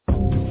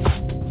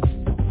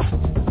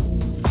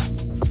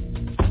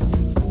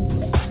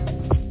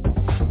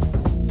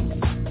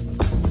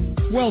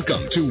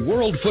Welcome to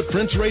World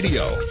Footprints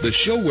Radio, the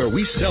show where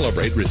we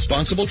celebrate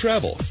responsible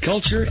travel,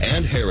 culture,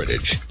 and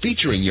heritage.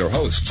 Featuring your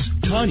hosts,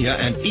 Tanya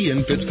and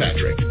Ian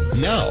Fitzpatrick.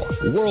 Now,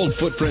 World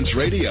Footprints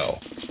Radio.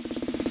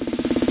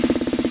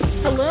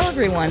 Hello,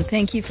 everyone.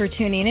 Thank you for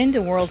tuning in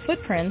to World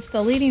Footprints,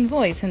 the leading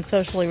voice in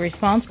socially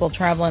responsible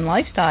travel and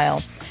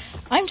lifestyle.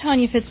 I'm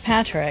Tanya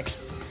Fitzpatrick.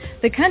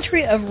 The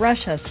country of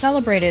Russia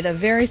celebrated a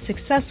very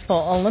successful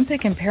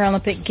Olympic and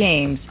Paralympic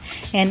Games,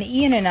 and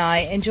Ian and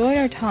I enjoyed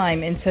our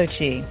time in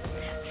Sochi.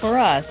 For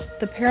us,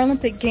 the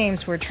Paralympic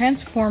Games were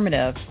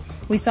transformative.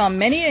 We saw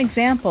many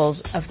examples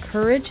of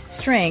courage,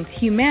 strength,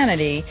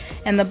 humanity,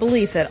 and the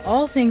belief that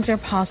all things are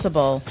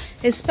possible,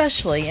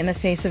 especially in the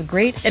face of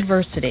great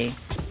adversity.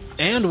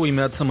 And we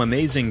met some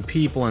amazing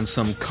people and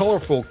some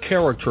colorful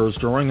characters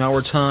during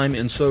our time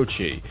in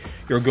Sochi.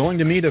 You're going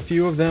to meet a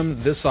few of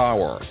them this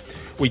hour.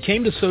 We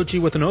came to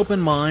Sochi with an open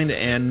mind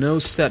and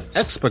no set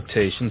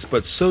expectations,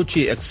 but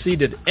Sochi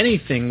exceeded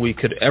anything we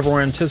could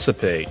ever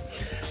anticipate.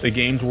 The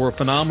games were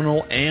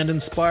phenomenal and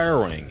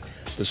inspiring.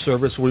 The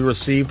service we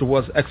received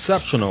was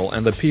exceptional,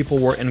 and the people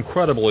were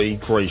incredibly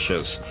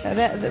gracious.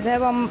 There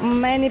were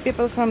many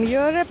people from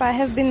Europe. I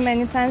have been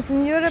many times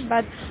in Europe,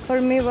 but for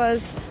me it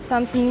was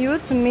something new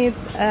to meet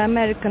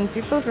American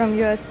people from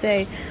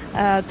USA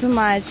too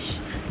much.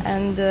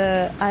 And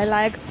I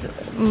liked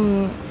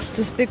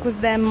to speak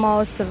with them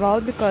most of all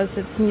because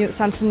it's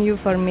something new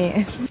for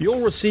me.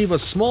 You'll receive a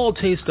small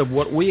taste of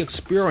what we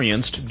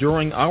experienced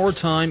during our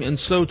time in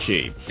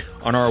Sochi.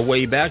 On our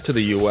way back to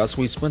the U.S.,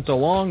 we spent a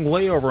long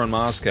layover in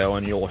Moscow,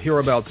 and you'll hear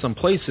about some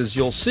places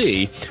you'll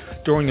see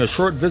during a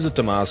short visit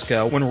to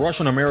Moscow when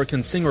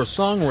Russian-American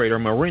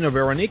singer-songwriter Marina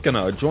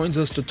Veronikina joins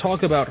us to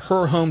talk about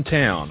her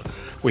hometown.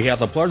 We had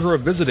the pleasure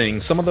of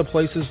visiting some of the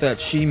places that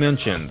she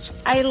mentions.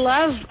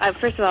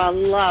 First of all, I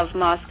love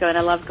Moscow, and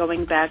I love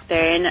going back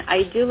there. And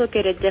I do look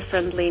at it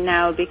differently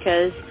now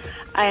because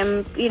I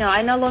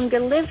no longer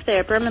live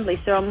there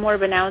permanently, so I'm more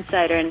of an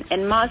outsider.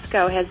 And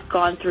Moscow has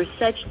gone through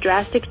such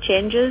drastic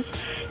changes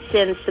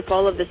since the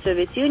fall of the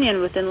Soviet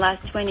Union within the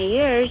last 20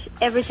 years.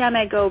 Every time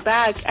I go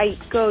back, I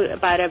go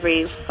about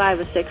every 5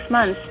 or 6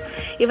 months.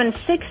 Even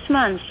 6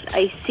 months,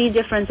 I see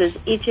differences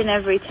each and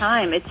every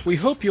time. We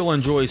hope you'll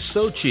enjoy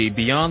Sochi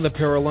beyond the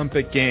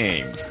Paralympic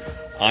Games.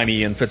 I'm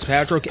Ian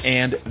Fitzpatrick,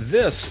 and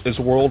this is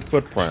World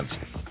Footprints.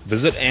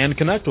 Visit and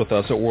connect with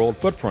us at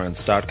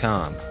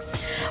worldfootprints.com.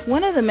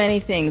 One of the many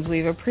things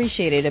we've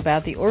appreciated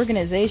about the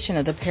organization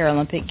of the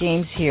Paralympic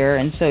Games here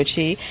in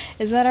Sochi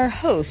is that our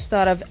hosts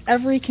thought of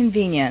every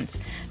convenience.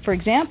 For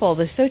example,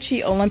 the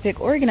Sochi Olympic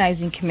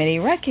Organizing Committee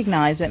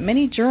recognized that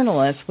many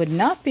journalists would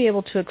not be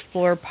able to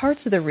explore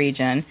parts of the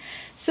region,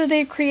 so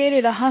they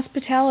created a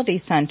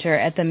hospitality center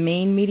at the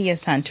main media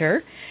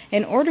center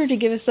in order to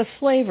give us a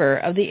flavor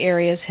of the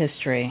area's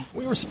history.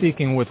 We were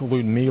speaking with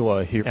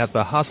Ludmila here at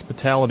the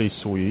hospitality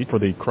suite for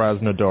the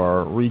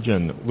Krasnodar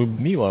region.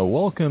 Ludmila,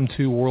 welcome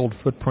to World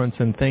Footprints,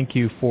 and thank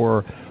you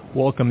for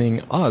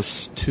welcoming us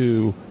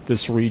to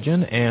this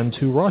region and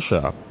to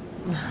Russia.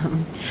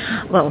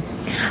 Well,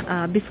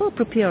 before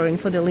preparing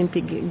for the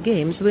Olympic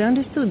Games, we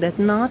understood that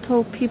not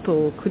all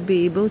people could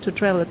be able to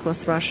travel across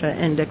Russia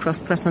and across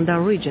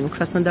Krasnodar region.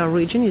 Krasnodar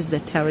region is the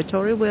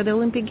territory where the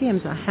Olympic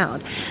Games are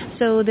held.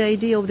 So the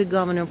idea of the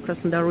governor of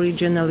Krasnodar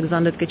region,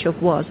 Alexander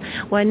Tkachev, was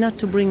why not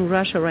to bring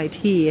Russia right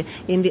here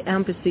in the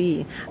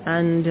embassy,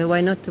 and why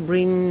not to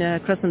bring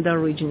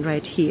Krasnodar region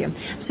right here.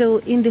 So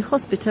in the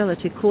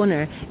hospitality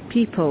corner,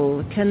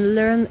 people can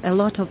learn a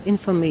lot of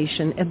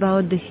information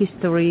about the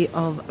history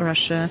of Russia,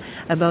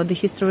 about the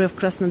history of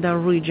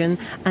Krasnodar region,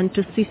 and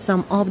to see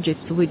some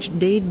objects which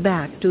date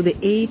back to the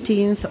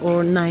 18th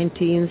or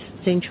 19th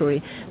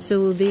century.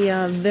 So they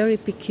are very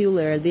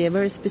peculiar, they are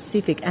very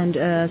specific, and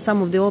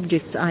some of the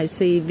objects, I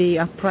say, they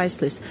are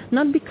priceless,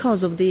 not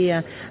because of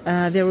the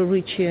very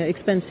rich,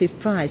 expensive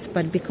price,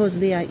 but because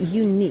they are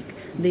unique.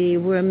 They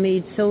were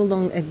made so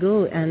long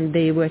ago, and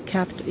they were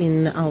kept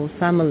in our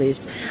families.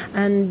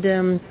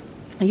 And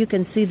you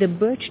can see the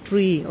birch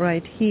tree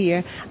right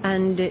here,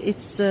 and it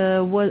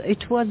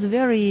was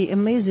very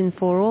amazing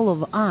for all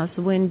of us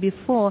when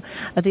before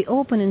the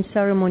opening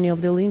ceremony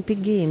of the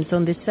Olympic Games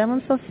on the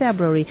 7th of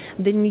February,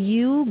 the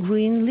new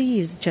green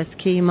leaves just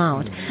came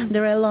out.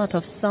 There are a lot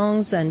of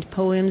songs and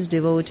poems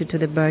devoted to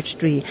the birch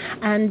tree.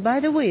 And by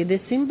the way, the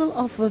symbol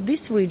of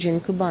this region,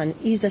 Kuban,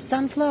 is a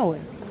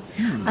sunflower.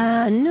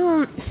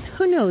 No,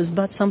 who knows,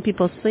 but some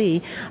people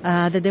say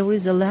that there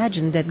is a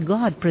legend that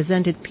God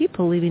presented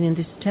people living in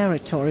this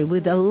territory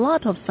with a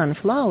lot of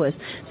sunflowers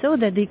so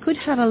that they could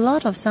have a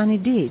lot of sunny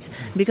days,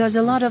 because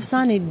a lot of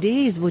sunny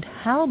days would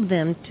help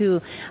them to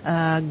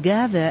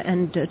gather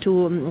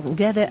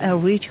a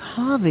rich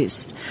harvest.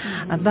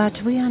 But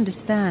we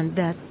understand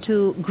that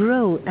to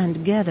grow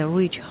and gather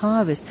rich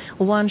harvest,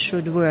 one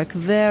should work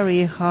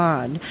very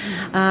hard.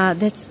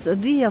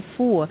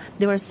 Therefore,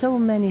 there are so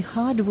many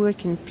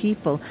hard-working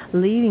people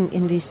living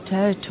in this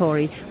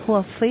territory who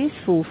are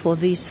faithful to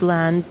this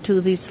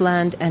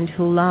land, and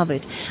who love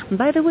it.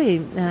 By the way,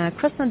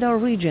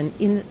 Krasnodar region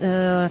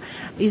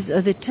is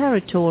the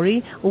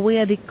territory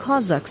where the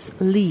Cossacks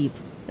live.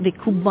 the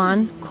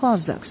Kuban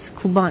Cossacks.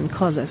 In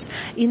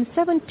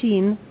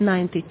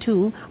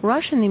 1792,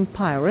 Russian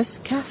Empress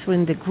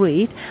Catherine the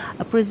Great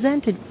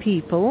presented her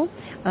people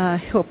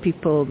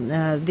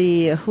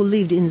who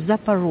lived in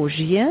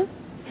Zaporozhye,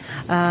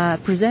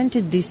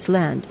 presented this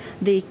land.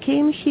 They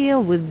came here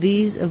with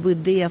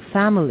their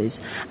families,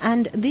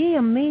 and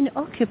their main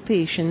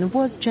occupation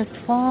was just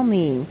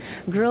farming,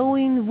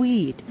 growing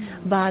wheat.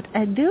 But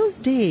at those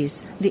days,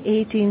 the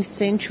 18th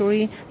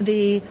century,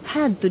 they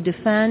had to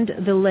defend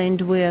the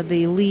land where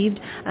they lived,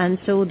 and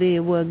so they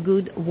were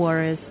good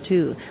warriors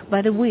too.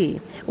 By the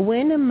way,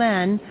 when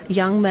a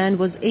young man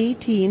was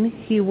 18,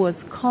 he was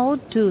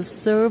called to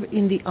serve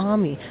in the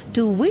army,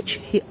 to which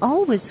he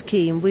always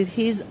came with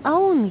his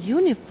own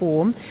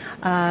uniform,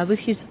 with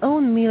his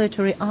own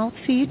military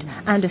outfit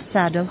and a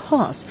saddle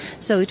horse.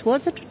 So it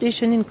was a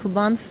tradition in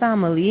Kuban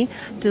family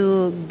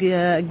to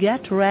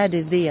get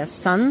ready their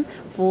son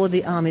for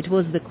the army. It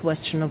was the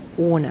question of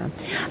honor.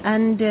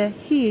 And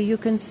here you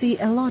can see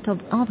a lot of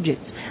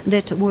objects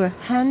that were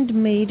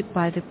handmade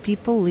by the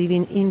people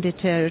living in the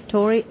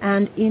territory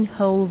and in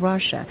whole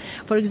Russia.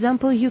 For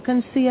example, you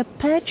can see a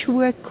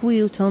patchwork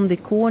quilt on the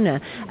corner,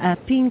 a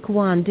pink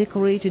one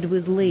decorated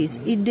with lace.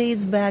 It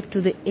dates back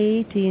to the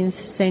 18th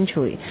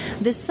century.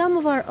 The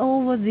samovar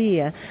over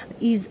there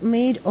is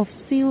made of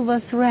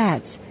silver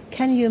threads.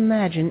 Can you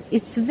imagine?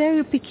 It's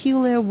very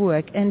peculiar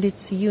work, and it's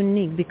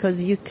unique because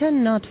you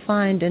cannot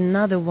find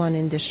another one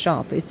in the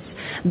shop. It's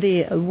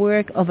the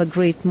work of a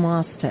great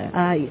master.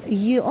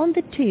 On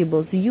the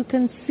tables you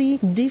can see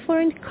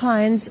different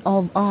kinds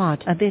of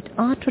art that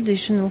are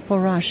traditional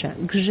for Russia.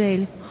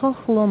 Gzhel,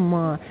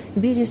 Khokhloma,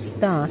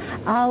 Beresta,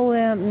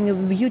 our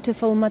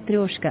beautiful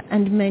Matryoshka,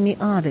 and many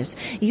others.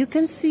 You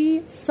can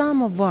see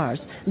samovars,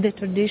 the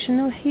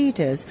traditional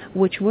heaters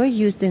which were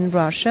used in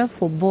Russia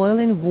for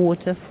boiling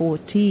water for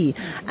tea.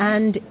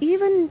 And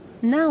even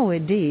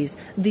nowadays,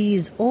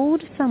 these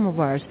old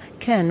samovars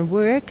can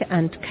work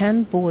and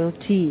can boil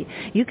tea.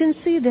 You can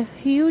see the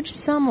huge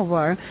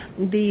samovar,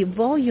 the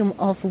volume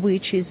of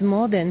which is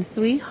more than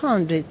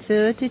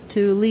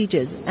 332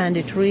 liters, and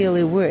it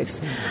really works.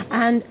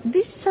 And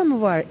this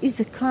samovar is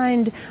a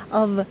kind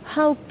of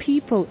how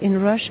people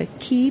in Russia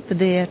keep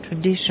their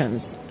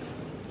traditions.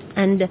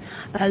 And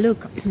look,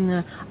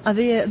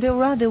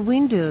 there are the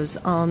windows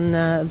on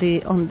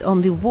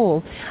the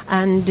wall,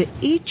 and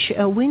each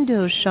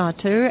window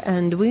shutter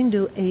and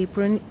window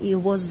apron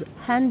was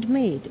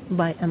handmade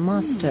by a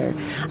master,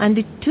 and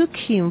it took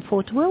him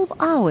for 12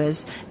 hours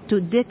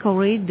to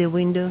decorate the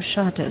window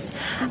shutters.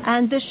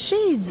 And the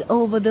shades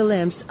over the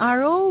lamps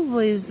are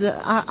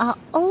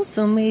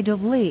also made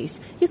of lace.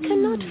 You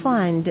cannot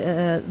find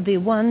the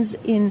ones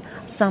in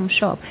some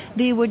shop.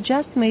 They were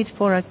just made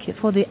for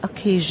the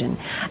occasion.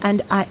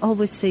 And I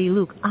always say,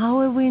 look,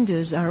 our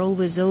windows are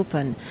always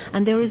open,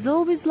 and there is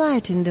always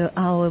light in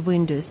our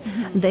windows.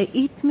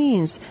 It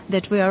means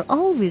that we are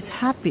always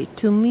happy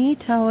to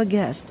meet our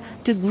guests,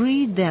 to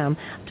greet them,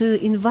 to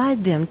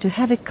invite them to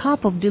have a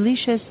cup of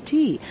delicious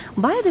tea.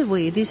 By the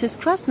way, this is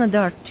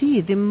Krasnodar tea,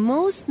 the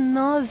most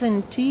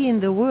northern tea in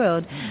the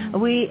world.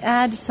 We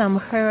add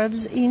some herbs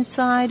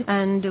inside,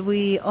 and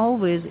we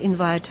always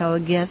invite our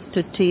guests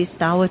to taste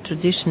our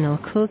traditional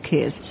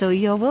cookies. So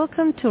you're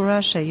welcome to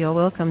Russia. You're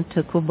welcome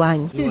to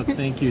Kuban.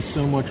 Thank you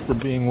so much for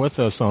being with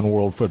us on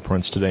World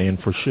Footprints today and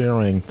for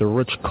sharing the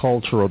rich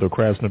culture of the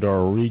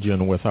Krasnodar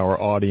region with our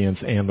audience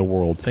and the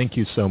world. Thank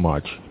you so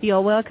much.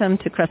 You're welcome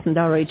to Krasnodar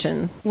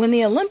region. When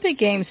the Olympic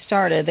Games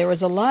started, there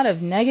was a lot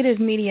of negative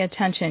media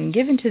attention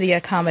given to the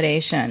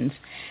accommodations.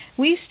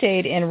 We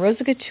stayed in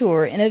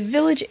Rozhgatyur in a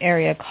village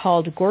area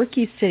called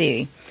Gorky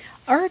City.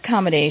 Our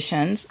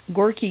accommodations,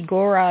 Gorky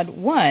Gorod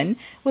 1,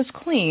 was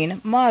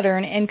clean,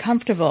 modern, and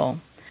comfortable.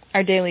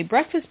 Our daily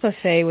breakfast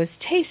buffet was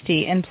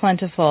tasty and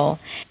plentiful.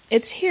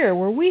 It's here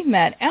where we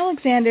met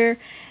Alexander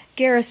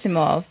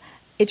Gerasimov,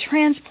 a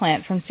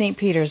transplant from St.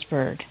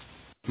 Petersburg.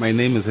 My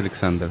name is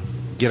Alexander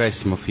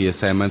Gerasimov. Yes,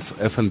 I'm an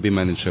F&B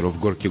manager of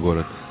Gorky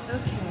Gorod.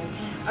 Okay.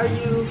 Are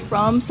you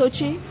from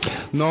Sochi?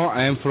 No,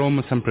 I am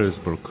from St.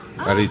 Petersburg,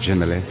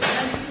 originally.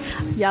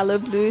 Я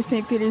люблю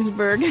St.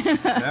 Petersburg.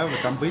 Да, вы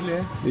там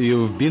были?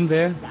 You've been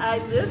there? I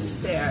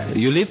lived there.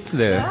 You lived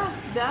there?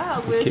 Yeah,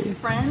 with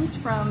friends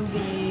from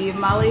the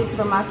Malay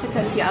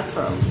Dramatical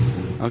Teatro.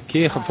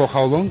 Okay, for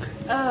how long?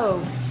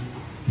 Oh,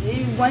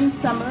 one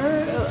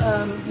summer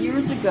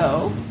years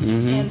ago,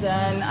 and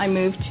then I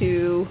moved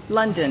to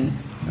London.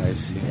 I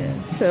see.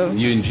 Yeah, so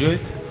you enjoy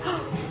it?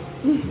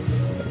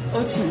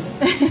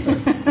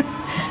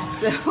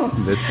 So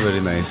that's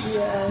very nice.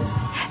 Yes.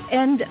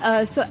 And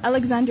so,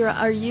 Alexandra,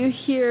 are you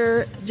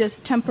here just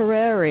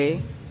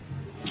temporary?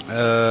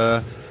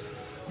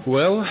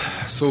 Well,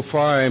 so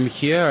far I'm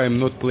here. I'm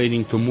not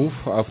planning to move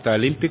after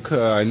Olympic.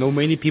 I know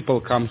many people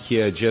come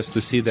here just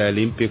to see the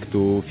Olympic,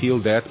 to feel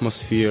the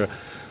atmosphere.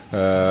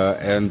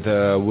 And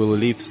will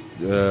leave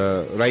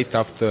right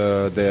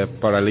after the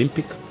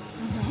Paralympic.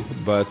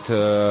 But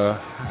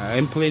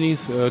I'm planning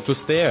to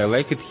stay. I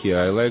like it here.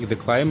 I like the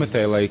climate.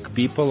 I like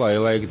people. I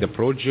like the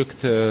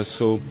project.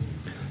 So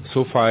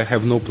so far I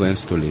have no plans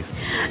to leave.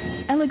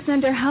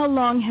 Alexander, how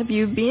long have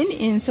you been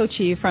in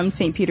Sochi from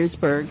St.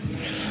 Petersburg?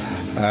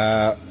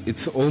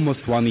 It's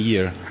almost 1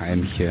 year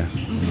I'm here.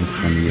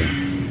 Almost 1 year.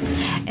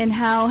 And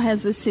how has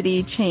the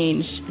city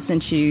changed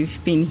since you've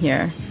been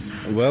here?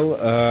 Well,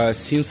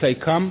 since I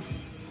come,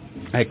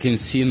 I can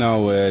see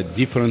now a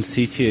different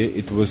city.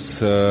 It was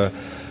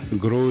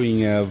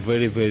growing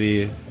very,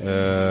 very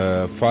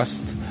fast,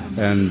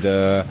 and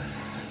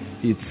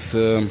it's.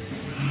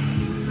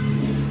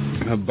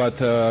 But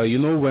you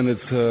know, when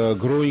it's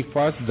growing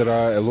fast, there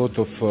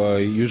are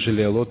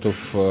usually a lot of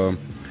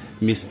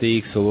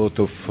mistakes, a lot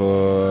of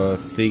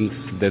things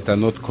that are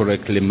not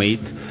correctly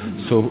made.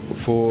 So,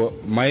 for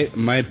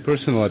my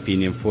personal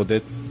opinion, for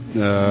that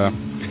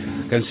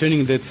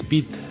concerning that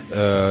speed,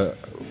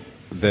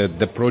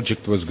 the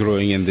project was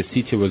growing and the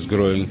city was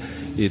growing.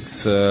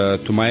 It's,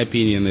 to my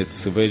opinion,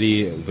 it's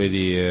very,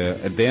 very.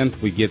 At the end,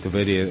 we get a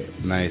very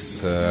nice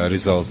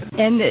result.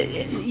 And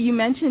you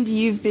mentioned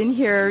you've been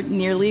here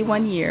nearly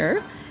 1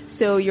 year,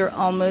 so you're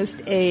almost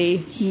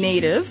a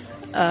native.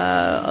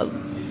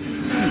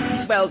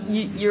 Well,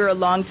 you're a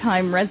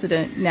longtime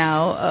resident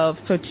now of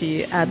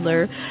Sochi,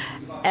 Adler.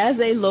 As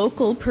a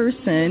local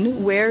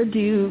person, where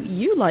do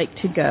you like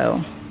to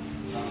go?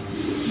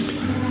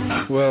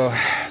 Well,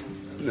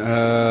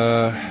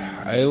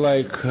 I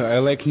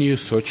like new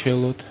Sochi a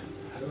lot.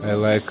 I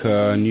like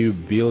new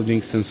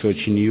buildings in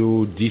Sochi,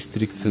 new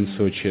districts in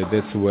Sochi.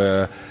 That's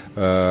where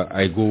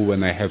I go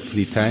when I have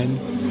free time.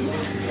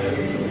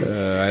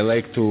 I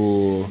like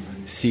to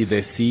see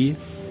the sea.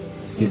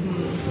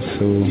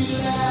 So.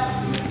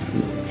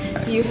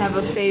 Do you have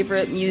a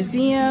favorite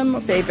museum,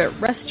 a favorite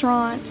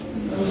restaurant?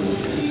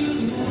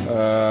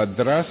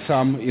 There are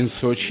some in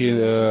Sochi.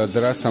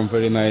 There are some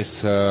very nice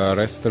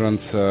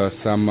restaurants.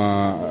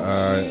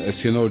 As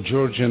you know,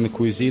 Georgian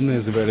cuisine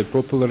is very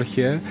popular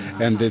here,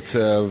 and it's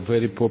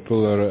very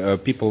popular.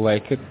 People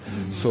like it.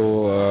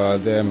 So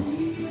the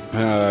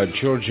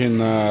Georgian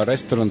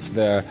restaurants,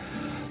 the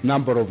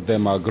number of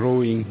them are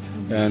growing,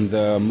 and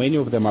many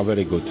of them are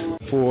very good.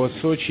 For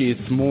Sochi,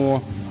 it's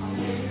more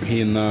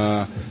in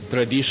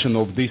tradition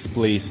of this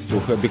place,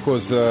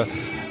 because the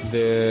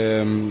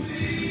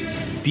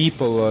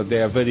people, they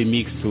are very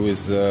mixed with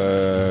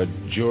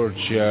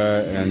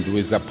Georgia and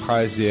with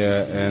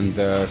Abkhazia, and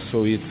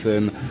so it's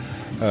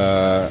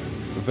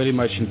very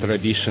much in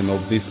tradition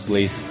of this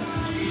place.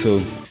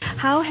 So,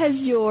 how has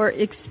your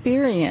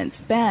experience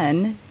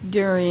been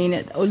during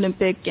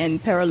Olympic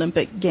and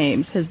Paralympic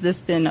Games? Has this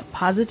been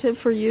positive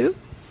for you?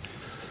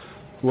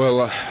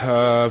 Well,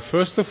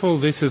 first of all,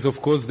 this is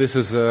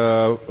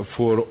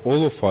for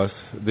all of us.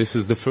 This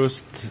is the first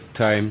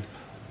time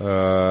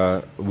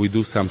we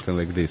do something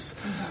like this,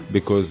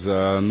 because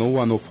no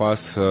one of us,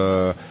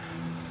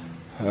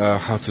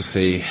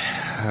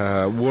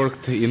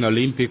 worked in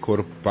Olympic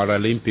or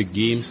Paralympic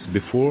Games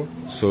before.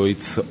 So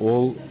it's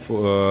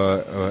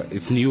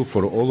new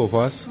for all of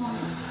us.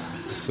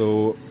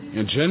 So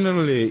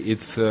generally,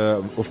 it's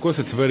of course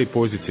it's very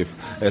positive.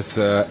 As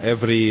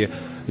every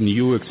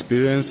new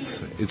experience,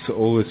 it's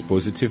always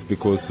positive,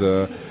 because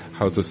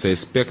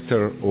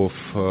specter of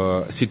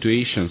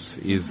situations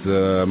is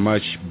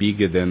much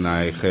bigger than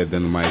I had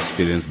in my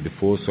experience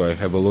before. So I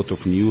have a lot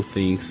of new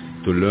things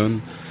to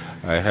learn.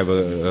 I have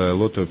a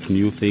lot of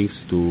new things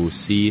to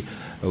see,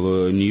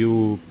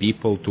 new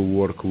people to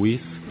work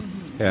with,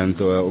 and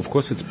of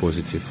course it's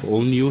positive.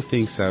 All new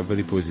things are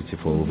very positive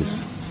always.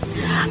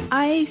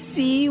 I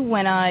see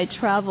when I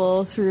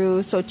travel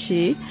through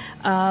Sochi,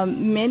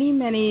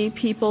 many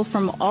people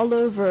from all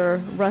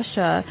over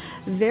Russia,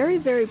 very,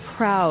 very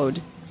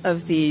proud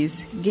of these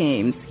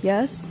games,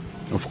 yes?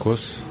 Of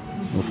course,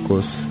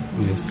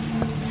 yes.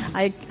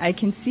 I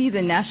can see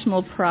the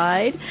national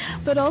pride,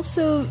 but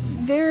also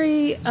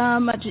very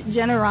much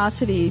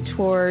generosity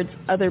towards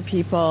other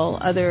people,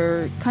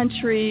 other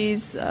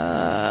countries,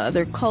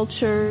 other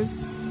cultures.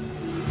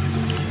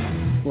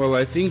 Well,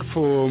 I think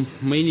for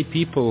many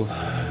people,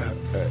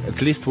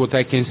 at least what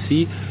I can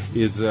see,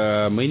 is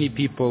many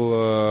people,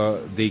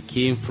 they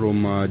came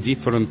from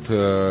different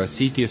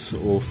cities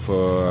of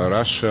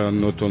Russia,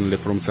 not only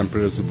from St.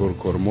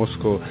 Petersburg or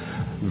Moscow,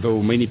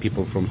 though many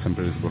people from St.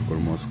 Petersburg or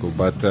Moscow,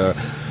 but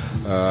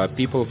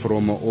people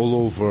from all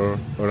over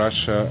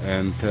Russia,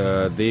 and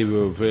they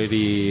were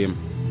very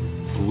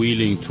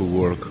willing to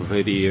work,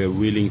 very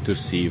willing to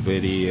see,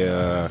 very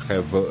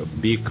have a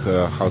big,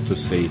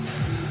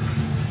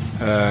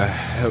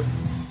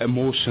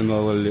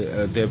 emotional,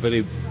 they're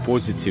very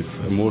positive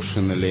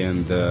emotionally,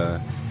 and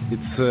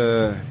it's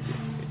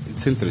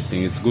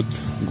interesting. It's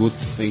good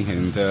thing,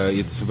 and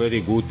it's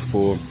very good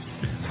for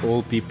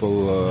all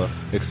people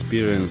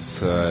experience,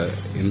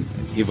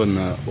 even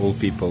all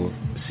people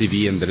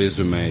CV and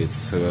resume.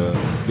 It's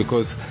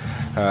because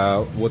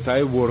what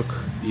I work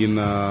in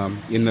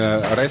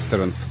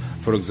restaurants,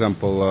 for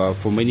example,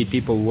 for many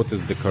people, what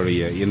is the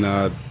career in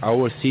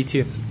our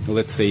city?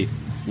 Let's say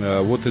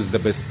what is the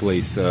best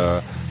place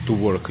to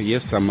work.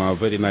 Yes, some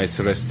very nice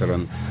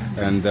restaurant,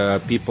 and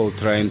people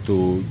trying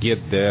to get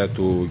there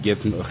to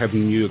have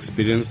new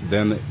experience.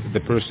 Then the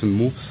person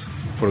moves,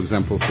 for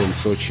example, from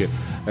Sochi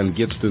and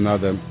gets to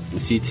another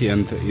city,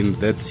 and in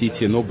that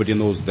city nobody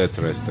knows that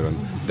restaurant,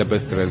 the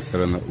best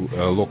restaurant,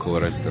 local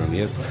restaurant.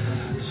 Yes.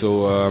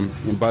 So,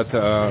 but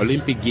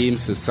Olympic Games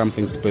is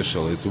something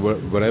special. It's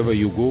wherever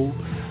you go,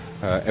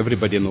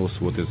 everybody knows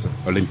what is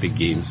Olympic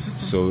Games.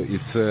 So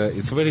it's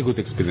a very good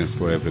experience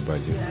for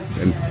everybody.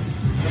 And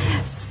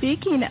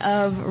speaking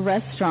of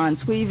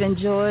restaurants, we've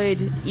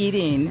enjoyed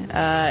eating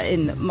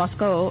in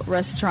Moscow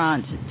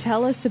restaurant.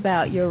 Tell us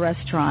about your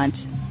restaurant.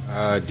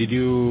 Did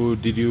you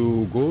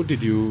go?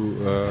 Did you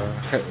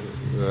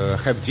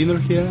have dinner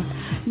here?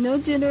 No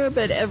dinner,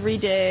 but every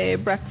day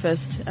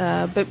breakfast.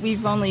 But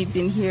we've only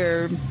been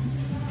here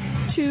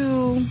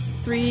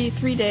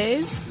 3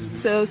 days,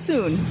 so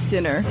soon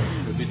dinner.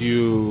 Did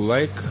you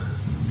like?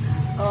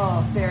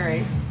 Oh,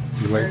 very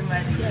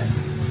much. Yes.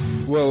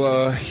 Well,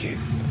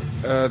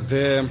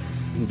 the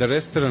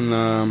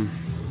restaurant.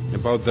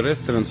 About the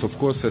restaurants, of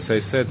course, as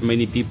I said,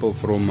 many people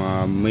from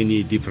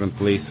many different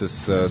places.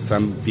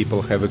 Some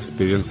people have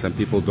experience, some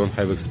people don't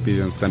have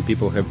experience, some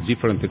people have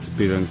different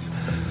experience.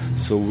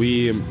 So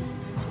we,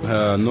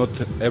 not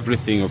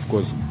everything, of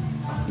course,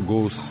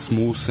 goes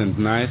smooth and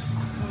nice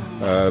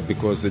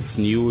because it's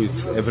new.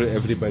 It's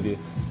everybody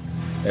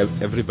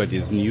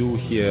is new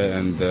here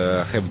and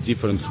have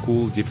different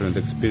school, different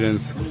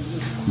experience.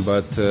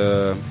 But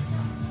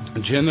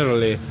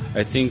generally,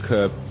 I think.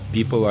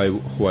 People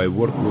who I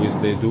work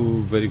with, they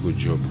do very good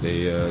job.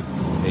 They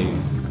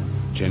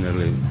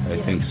generally,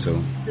 I think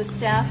so. The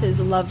staff is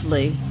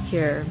lovely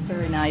here,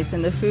 very nice,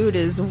 and the food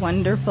is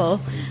wonderful.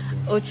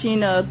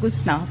 Очень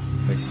вкусно.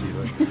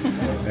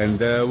 And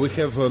we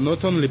have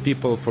not only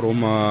people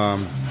from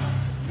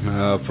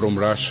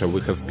Russia.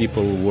 We have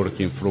people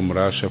working from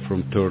Russia,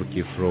 from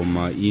Turkey, from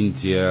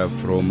India,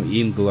 from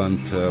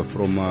England,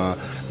 from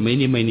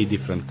many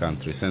different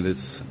countries, and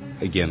it's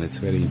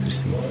very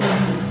interesting.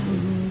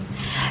 Mm-hmm.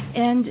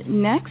 And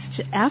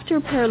next, after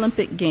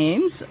Paralympic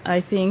Games,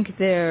 I think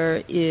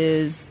there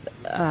is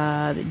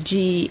the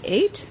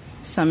G8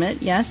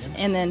 summit, yes,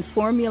 and then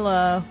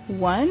Formula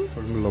One.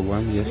 Formula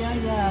One, yes.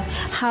 Yeah.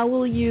 How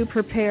will you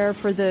prepare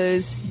for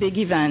those big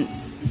events?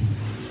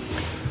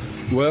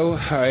 Well,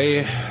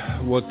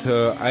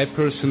 I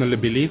personally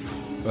believe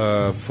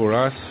for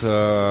us,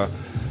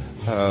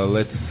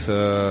 let's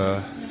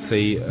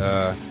say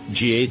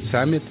G8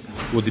 summit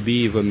would be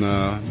even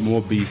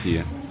more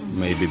busy,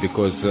 maybe,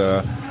 because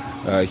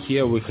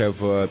here we have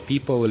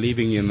people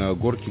living in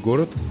Gorky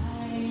Gorod,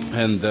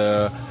 and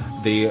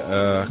they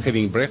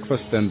having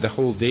breakfast, and the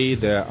whole day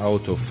they're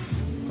out of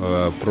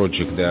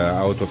project, they're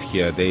out of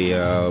here. They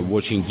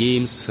watching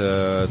games,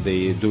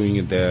 they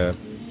doing their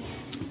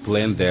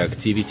plan, their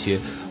activity,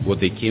 what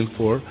they came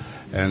for.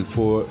 And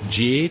for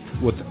G8,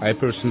 what I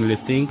personally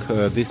think,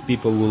 these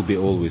people will be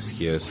always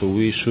here. So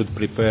we should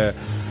prepare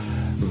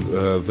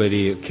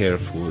very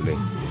carefully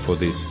for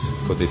this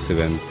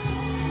event.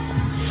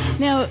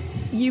 Now,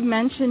 you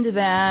mentioned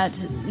that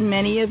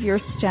many of your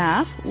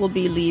staff will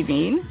be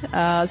leaving,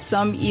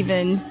 some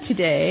even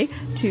today,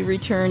 to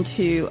return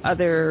to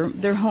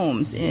their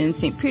homes in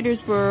St.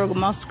 Petersburg,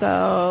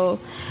 Moscow.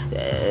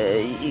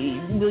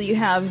 Will you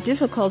have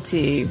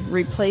difficulty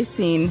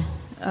replacing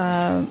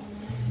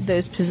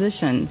those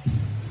positions?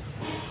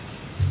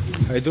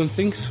 I don't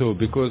think so,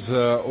 because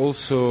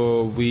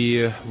also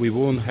we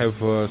won't have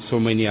so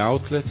many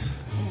outlets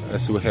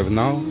as we have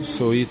now.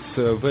 So it's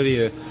a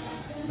very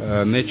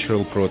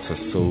natural process.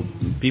 So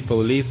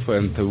people leave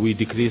and we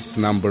decrease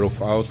number of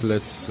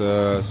outlets.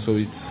 So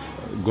it's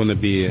gonna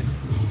be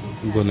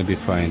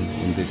fine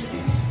in this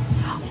case.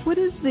 What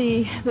is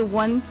the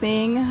one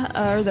thing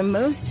or the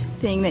most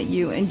thing that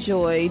you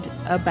enjoyed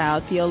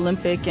about the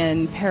Olympic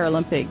and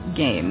Paralympic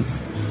Games?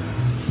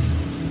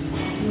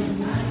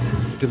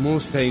 The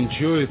most I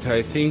enjoyed,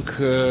 I think,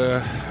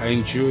 I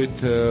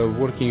enjoyed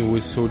working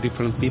with so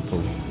different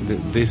people.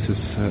 This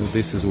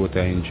is what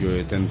I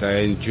enjoyed, and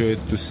I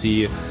enjoyed to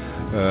see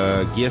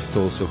guests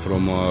also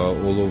from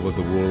all over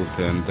the world,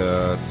 and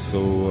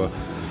so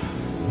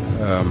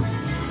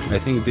I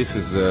think this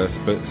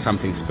is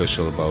something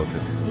special about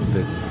it.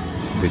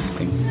 This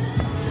thing.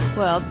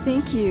 Well,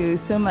 thank you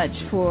so much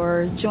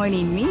for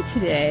joining me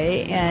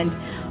today and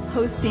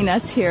hosting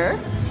us here.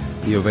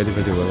 You're very,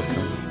 very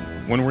welcome.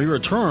 When we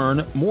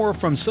return, more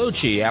from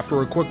Sochi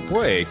after a quick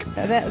break.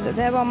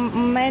 There were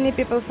many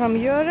people from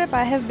Europe.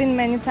 I have been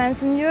many times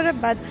in Europe,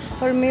 but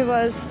for me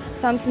was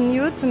something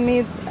new to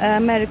meet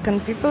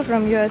American people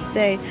from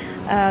USA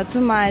too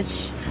much,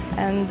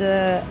 and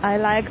I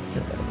liked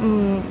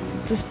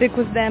to speak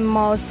with them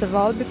most of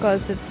all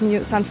because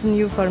it's something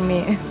new for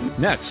me.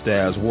 Next,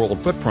 as World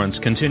Footprints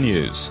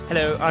continues.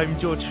 Hello, I'm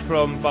George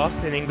from Bath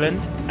in England,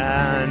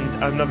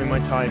 and I'm loving my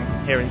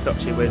time here in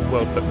Sochi with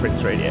World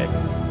Footprints Radio.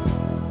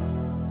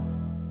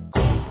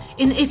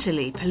 In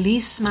Italy,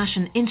 police smash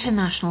an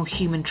international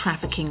human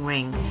trafficking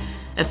ring.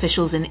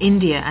 Officials in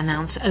India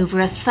announce over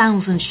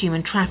 1,000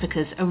 human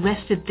traffickers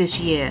arrested this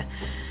year.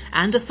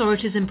 And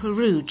authorities in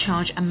Peru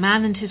charge a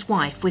man and his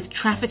wife with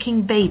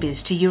trafficking babies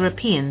to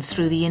Europeans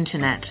through the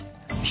internet.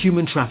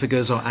 Human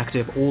traffickers are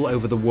active all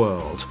over the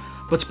world,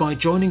 but by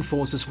joining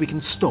forces we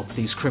can stop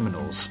these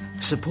criminals.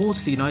 Support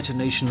the United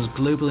Nations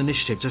Global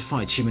Initiative to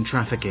Fight Human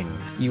Trafficking,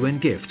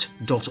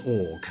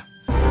 ungift.org.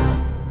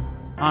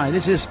 Hi,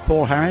 this is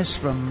Paul Harris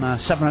from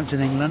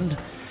Southampton, England.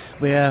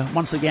 We're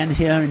once again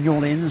here in New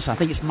Orleans. I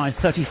think it's my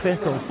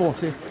 35th or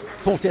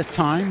 40th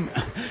time,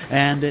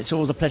 and it's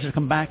always a pleasure to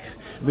come back.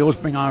 We always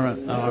bring our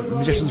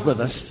musicians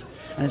with us,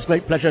 and it's a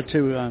great pleasure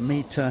to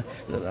meet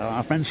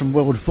our friends from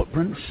World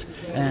Footprints,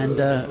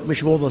 and wish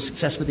you all the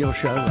success with your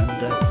show,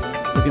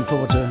 and looking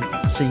forward to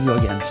seeing you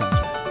again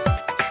sometime.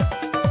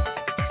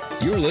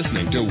 You're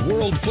listening to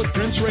World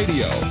Footprints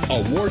Radio,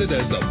 awarded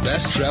as the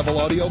best travel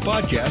audio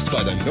podcast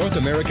by the North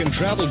American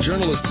Travel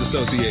Journalists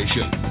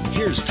Association.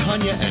 Here's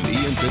Tanya and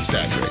Ian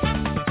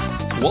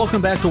Fitzpatrick.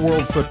 Welcome back to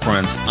World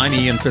Footprints. I'm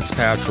Ian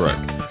Fitzpatrick.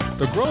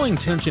 The growing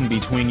tension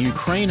between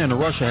Ukraine and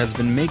Russia has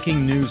been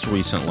making news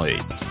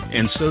recently.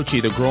 In Sochi,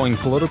 the growing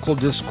political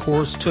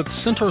discourse took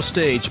center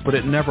stage, but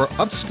it never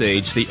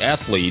upstaged the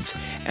athletes,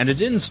 and it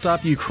didn't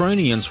stop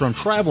Ukrainians from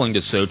traveling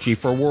to Sochi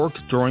for work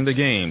during the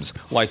Games,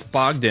 like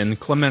Bogdan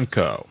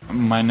Klimenko.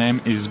 My name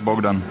is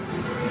Bogdan.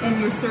 And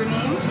your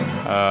surname?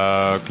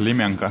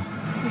 Klimenko.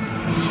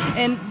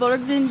 And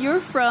Bogdan,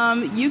 you're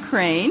from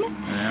Ukraine.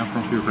 Yeah, I'm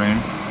from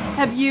Ukraine.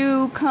 Have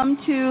you come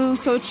to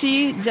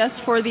Sochi just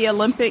for the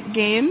Olympic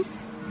Games?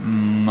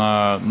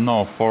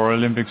 No, for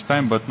Olympics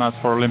time, but not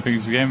for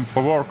Olympics game,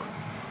 for work.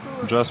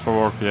 Just for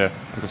work, yeah.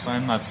 Because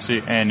I'm not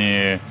see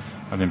any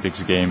Olympics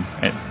game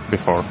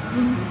before.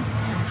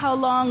 Mm-hmm. How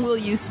long will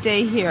you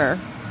stay here?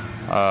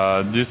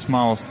 This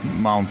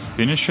month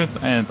finish it,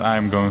 and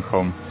I'm going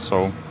home,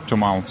 so 2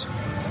 months.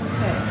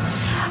 Okay.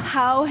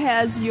 How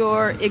has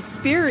your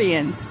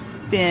experience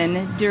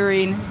been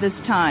during this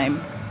time?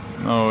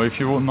 If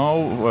you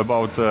know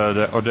about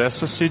the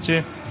Odessa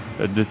city,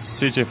 the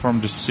city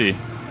from the sea,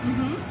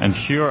 and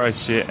here I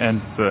see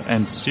and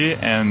sea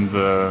and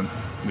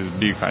this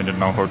big, I don't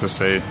know how to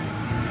say it,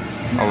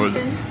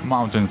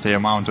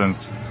 mountains.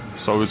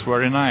 So it's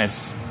very nice.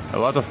 A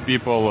lot of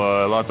people,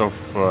 a lot of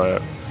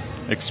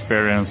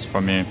experience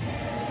for me.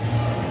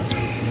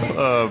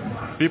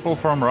 People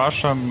from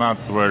Russia not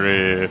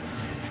very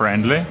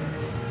friendly,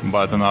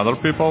 but another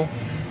people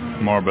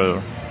more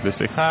better. They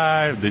say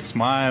hi, they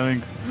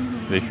smiling,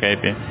 they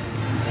happy.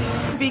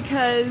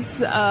 Because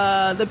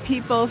the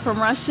people from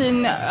Russia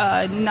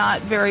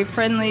not very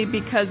friendly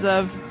because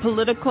of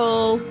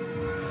political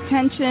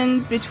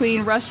tensions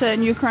between Russia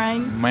and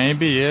Ukraine?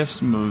 Maybe yes.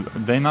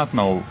 They not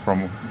know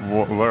from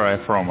where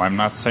I'm from. I'm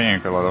not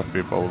saying a lot of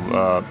people.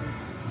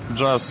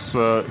 Just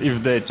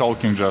if they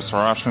talking just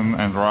Russian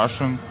and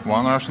Russian,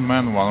 one Russian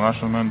man,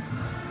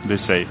 they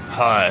say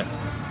hi.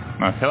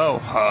 Hello,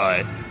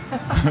 hi.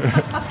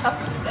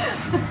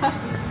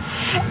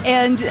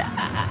 And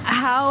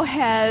how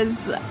has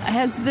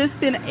this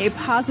been a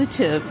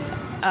positive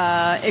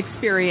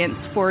experience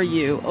for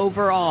you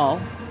overall?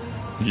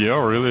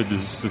 Yeah, really,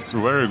 this is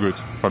very good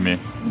for me.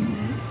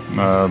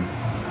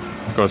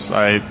 Because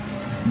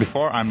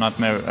before I'm not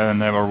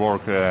never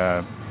work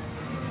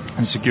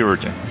in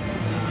security.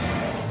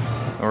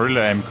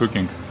 Really, I'm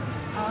cooking.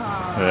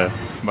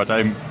 But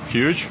I'm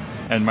huge.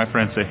 And my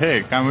friends say,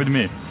 hey, come with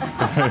me.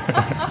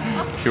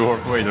 You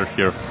work waiter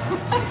here.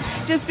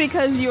 Just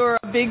because you're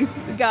a big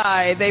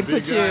guy, they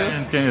put you...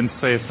 and can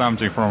say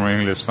something from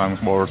English, some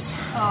words.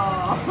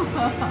 Oh.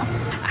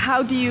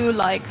 How do you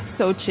like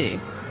Sochi?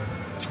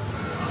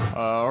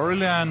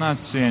 Really, I not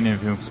see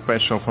anything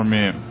special for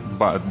me,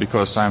 but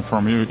because I'm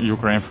from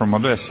Ukraine, from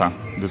Odessa.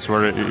 That's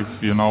where, if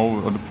you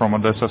know from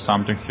Odessa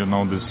something, you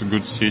know this is a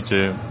good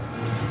city.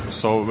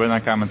 So when I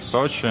come in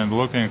Sochi and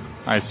looking,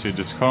 I see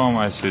this home,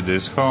 I see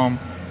this home,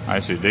 I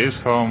see this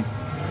home.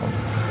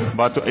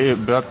 But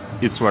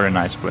it's very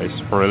nice place.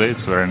 Really,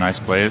 it's a very nice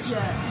place.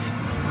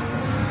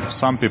 Yeah.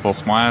 Some people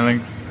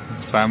smiling,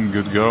 some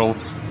good girls.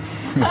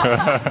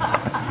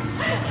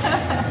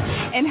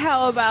 And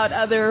how about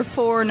other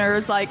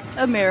foreigners like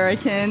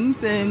Americans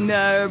and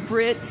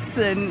Brits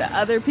and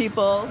other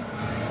people?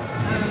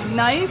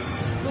 Nice?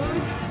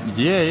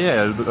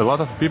 Yeah. A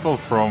lot of people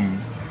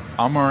from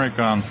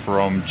American,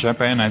 from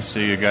Japan. I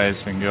see guys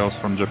and girls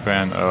from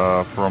Japan,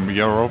 from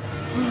Europe.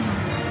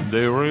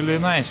 They're really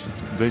nice.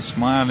 They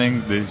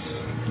smiling.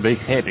 They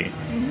happy.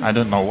 I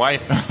don't know why,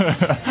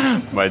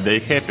 but they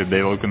happy.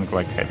 They looking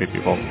like happy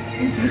people.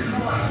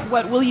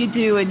 What will you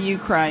do in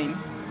Ukraine?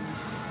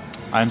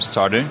 I'm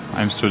studying.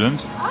 I'm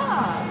student.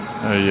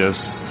 Yes,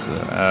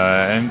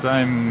 and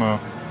I'm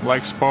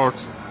like sport.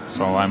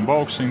 So I'm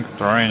boxing,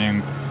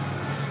 training,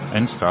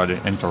 and study,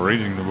 and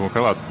reading the book. A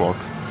lot of work.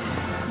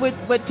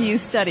 What do you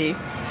study?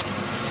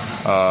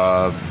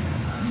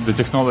 The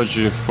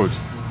technology of food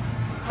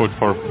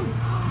for,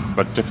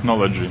 but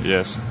technology,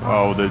 yes.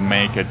 How they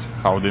make it,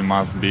 how they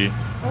must be.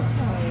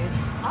 Okay,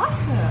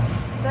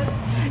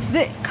 awesome.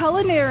 The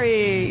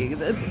culinary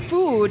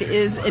food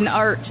is an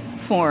art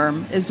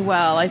form as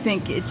well. I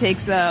think it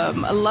takes a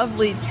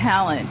lovely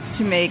talent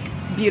to make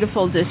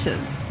beautiful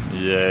dishes.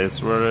 Yeah, it's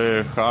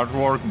very hard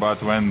work,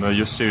 but when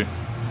you see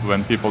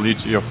when people eat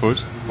your food,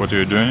 what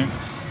you're doing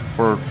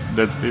for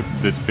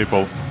these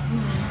people,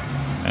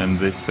 and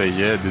they say,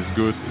 yeah, this is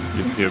good,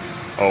 you feel,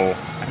 oh,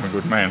 I'm a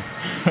good man.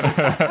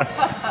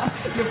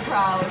 You're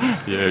proud.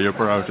 Yeah, you're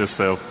proud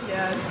yourself.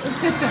 Yes.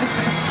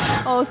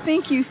 Oh,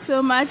 thank you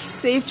so much.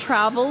 Safe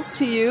travels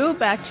to you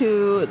back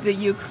to the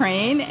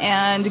Ukraine,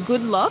 and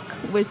good luck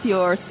with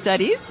your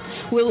studies.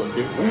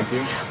 Thank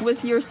you. With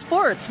your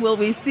sports, will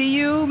we see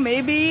you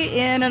maybe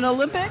in an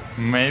Olympics?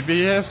 Maybe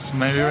yes,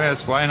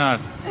 why not?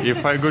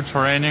 If I good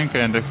training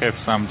and I have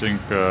something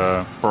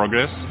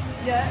progress,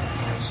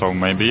 yes. So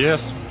maybe yes.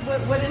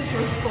 What is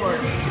your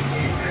sport?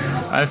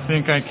 I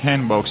think I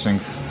can boxing.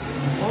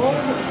 Oh,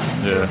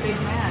 yeah. You're a big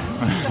man.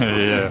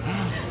 Yeah,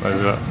 but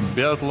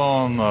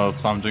biathlon or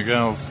something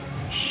else,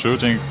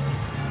 shooting,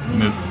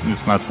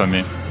 it's not for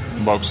me.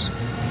 Box.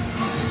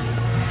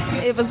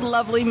 It was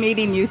lovely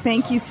meeting you.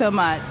 Thank you so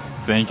much.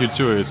 Thank you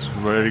too. It's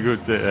very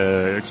good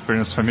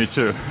experience for me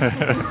too.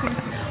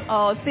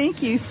 Oh,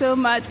 thank you so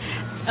much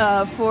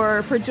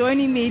for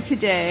joining me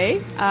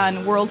today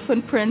on World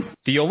Footprints.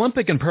 The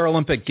Olympic and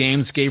Paralympic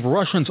Games gave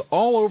Russians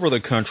all over the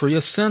country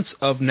a sense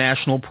of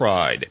national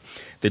pride.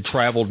 They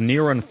traveled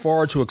near and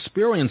far to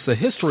experience the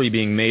history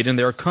being made in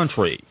their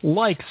country,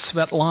 like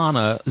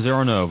Svetlana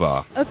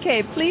Zeranova.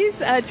 Okay, please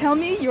tell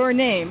me your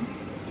name.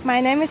 My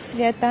name is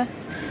Sveta.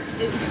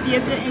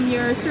 Sveta, and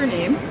your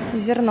surname?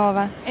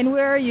 Zernova. And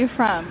where are you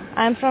from?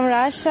 I'm from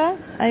Russia.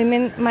 I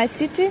mean, my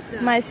city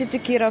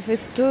Kirov, is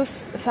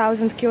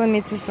 2,000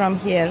 kilometers from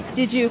here.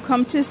 Did you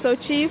come to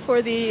Sochi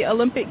for the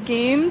Olympic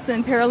Games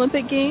and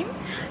Paralympic Games?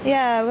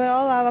 Yeah,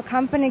 our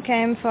company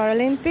came for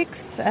Olympics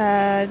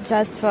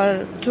just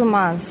for 2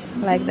 months,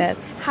 like that.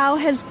 How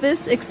has this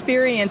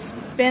experience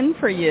been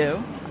for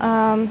you?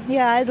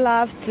 Yeah, I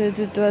loved it.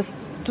 It was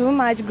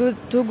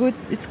too good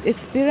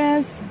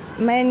experience.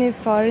 Many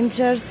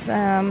foreigners,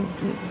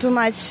 too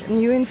much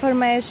new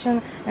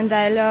information, and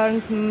I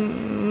learned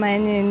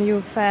many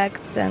new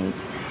facts and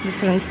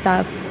different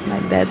stuff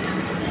like that.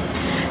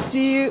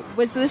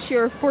 Was this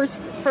your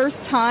first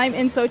time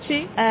in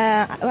Sochi?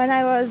 When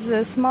I was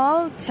a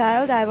small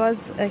child, I was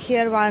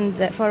here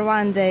for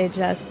one day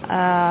just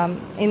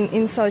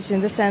in Sochi,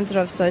 in the center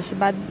of Sochi.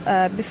 But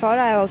before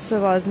I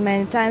also was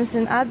many times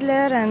in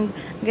Adler and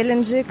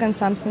Gelendzhik and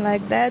something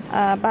like that.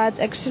 But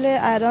actually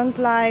I don't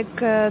like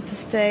to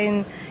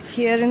stay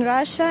here in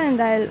Russia,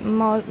 and I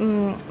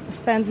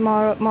spend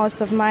most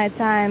of my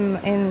time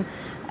in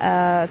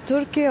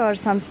Turkey or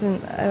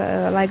something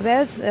like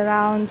that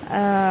around.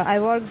 I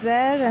work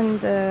there,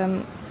 and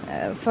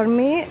for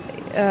me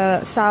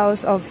south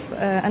of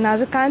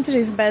another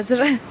country is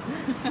better.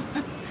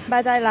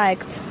 But I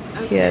liked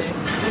here.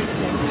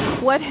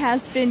 What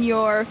has been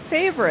your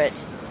favorite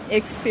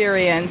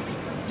experience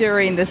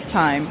during this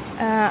time?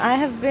 I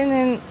have been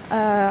in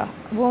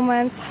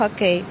women's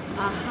hockey.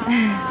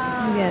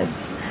 Yes,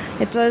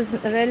 it was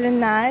really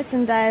nice,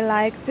 and I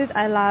liked it.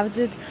 I loved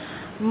it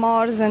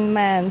more than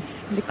men's,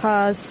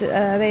 because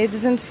they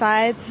didn't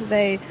fight.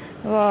 They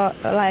were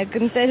like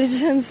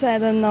intelligence. I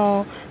don't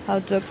know how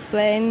to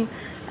explain,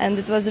 and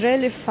it was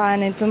really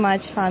funny, too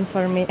much fun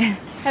for me.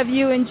 Have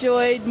you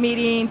enjoyed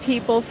meeting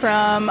people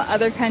from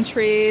other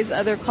countries,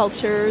 other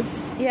cultures?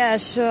 Yeah,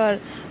 sure.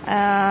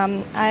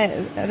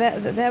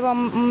 There were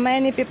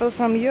many people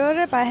from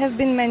Europe. I have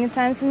been many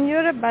times in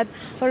Europe, but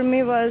for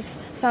me was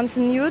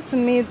something new to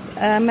meet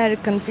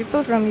American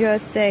people from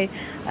USA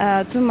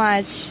too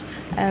much,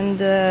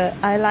 and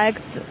I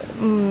liked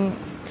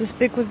to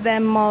speak with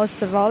them most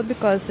of all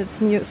because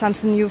it's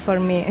something new for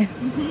me.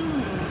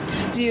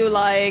 Do you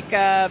like,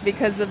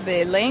 because of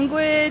the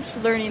language,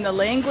 learning the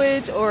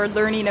language, or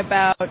learning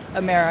about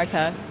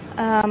America?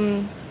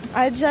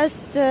 I just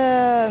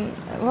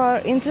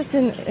were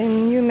interested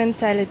in new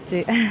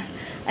mentality.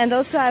 And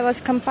also I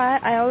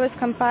always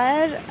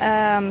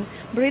compare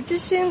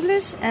British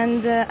English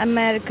and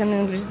American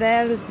English. They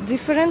are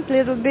different a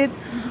little bit,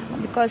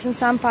 because in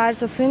some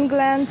parts of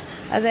England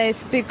they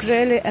speak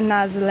really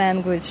another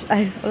language,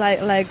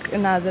 like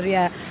another,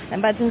 yeah.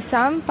 But in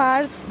some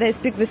parts they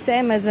speak the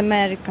same as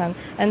American.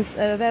 And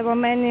there were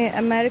many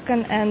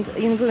American and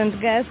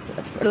England guests,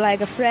 like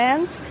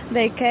friends.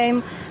 They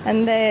came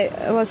and they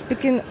were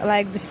speaking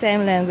like the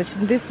same language.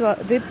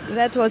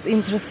 That was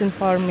interesting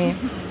for me.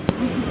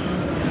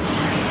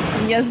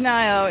 Yes,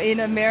 now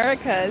in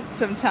America,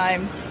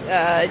 sometimes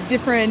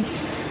different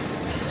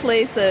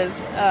places,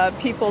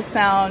 people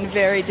sound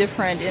very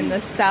different. In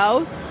the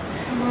South,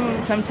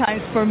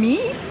 sometimes for me,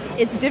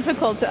 it's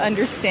difficult to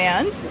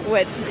understand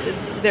what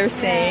they're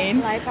saying.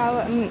 Like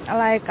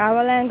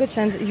our language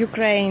and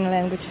Ukrainian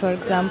language, for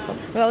example.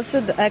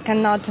 Also, I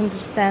cannot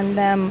understand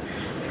them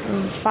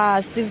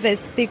fast. If they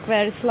speak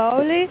very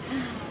slowly,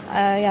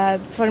 yeah,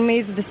 for me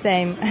it's the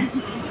same.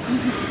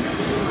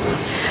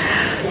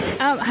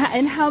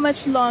 And how much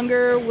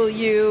longer will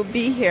you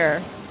be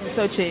here in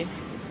Sochi?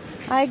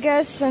 I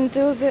guess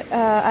until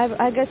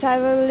I guess I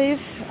will leave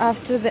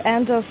after the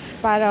end of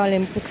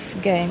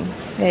Paralympics games.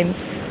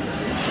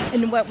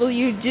 And what will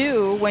you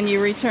do when you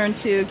return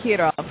to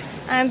Kirov?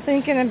 I'm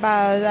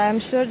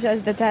sure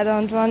just that I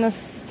don't want to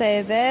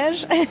stay there.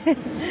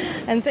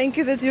 And thank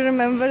you that you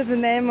remember the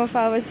name of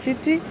our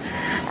city.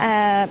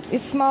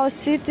 It's a small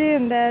city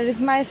and there is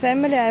my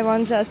family. I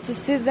want just to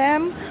see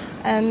them.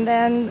 And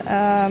then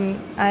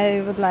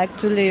I would like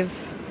to live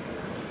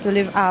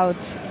out,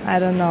 I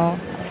don't know,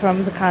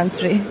 from the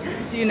country.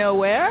 Do you know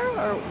where?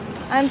 Or?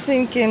 I'm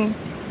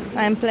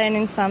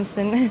planning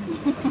something.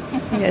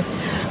 Yes.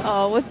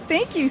 Oh, well,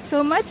 thank you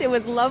so much. It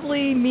was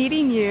lovely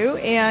meeting you,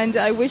 and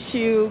I wish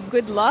you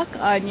good luck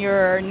on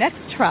your next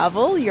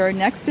travel, your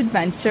next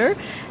adventure,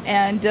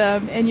 and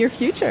your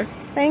future.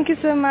 Thank you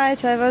so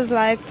much. I would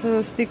like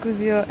to speak with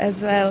you as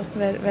well.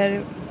 Very,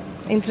 very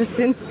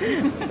interesting.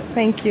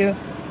 Thank you.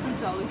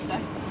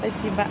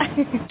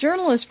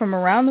 Journalists from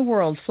around the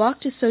world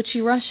flocked to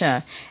Sochi,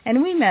 Russia,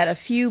 and we met a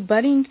few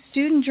budding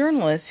student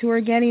journalists who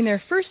are getting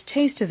their first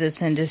taste of this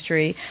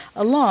industry,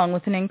 along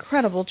with an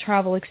incredible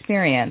travel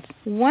experience.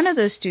 One of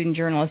those student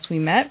journalists we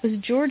met was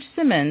George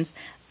Simmons,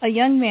 a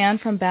young man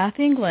from Bath,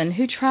 England,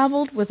 who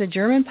traveled with a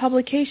German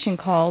publication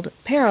called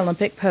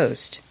Paralympic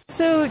Post.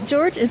 So,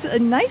 George, it's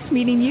nice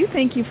meeting you.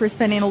 Thank you for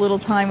spending a little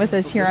time with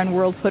us here on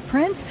World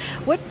Footprints.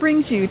 What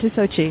brings you to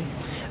Sochi?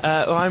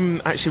 Well,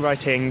 I'm actually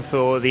writing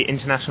for the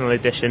international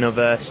edition of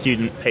a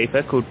student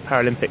paper called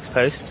Paralympics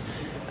Post,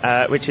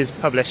 which is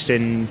published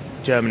in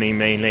Germany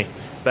mainly,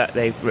 but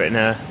they've written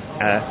a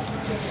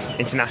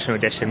international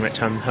edition which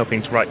I'm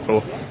helping to write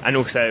for, and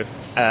also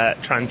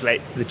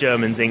translate the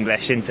German's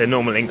English into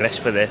normal English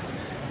for the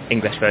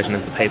English version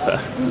of the paper.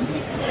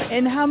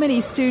 And how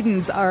many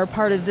students are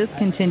part of this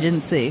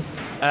contingency?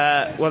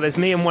 Well, there's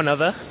me and one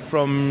other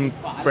from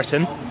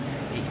Britain.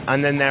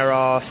 And then there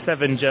are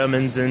 7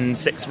 Germans and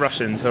 6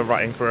 Russians who are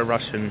writing for a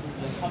Russian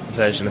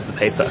version of the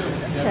paper.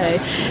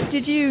 Okay.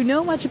 Did you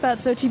know much about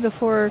Sochi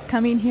before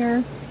coming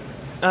here?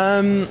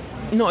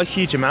 Not a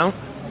huge amount.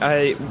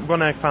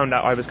 When I found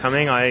out I was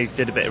coming, I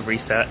did a bit of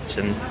research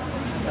and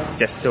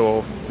just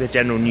saw the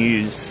general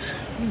news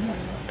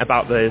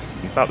about the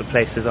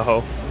place as a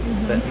whole,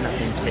 but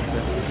nothing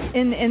particular.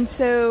 And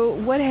so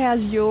what has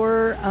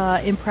your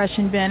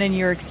impression been and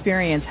your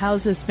experience?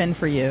 How's this been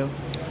for you?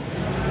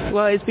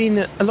 Well, it's been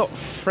a lot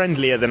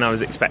friendlier than I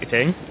was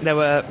expecting. There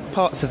were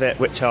parts of it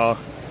which are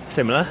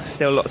similar,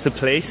 still lots of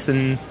police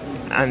and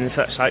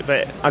such like,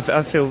 but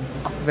I feel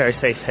very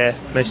safe here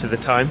most of the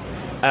time,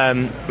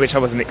 which I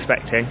wasn't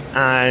expecting.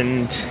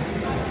 And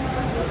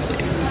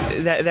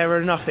there were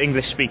enough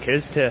English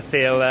speakers to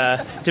feel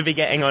to be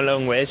getting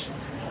along with.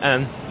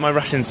 My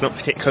Russian's not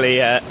particularly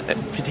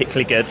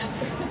good,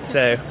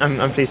 so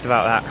I'm pleased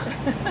about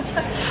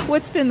that.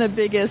 What's been the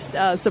biggest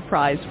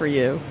surprise for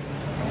you?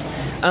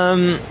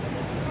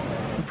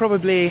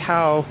 Probably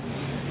how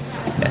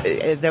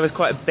there was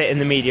quite a bit in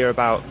the media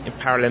about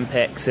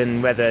Paralympics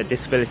and whether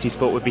disability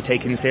sport would be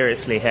taken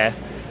seriously here.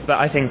 But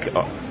I think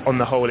on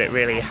the whole it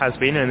really has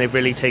been, and they've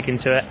really taken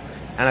to it.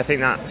 And I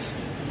think that's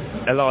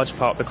a large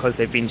part because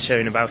they've been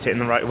shown about it in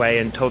the right way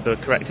and told the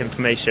correct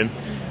information.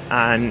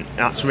 And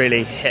that's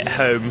really hit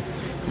home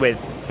with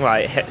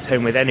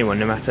anyone,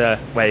 no matter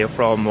where you're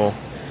from or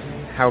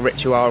how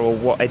rich you are or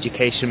what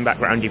education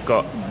background you've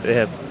got.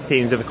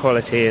 Themes of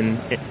equality and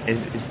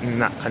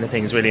that kind of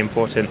thing is really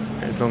important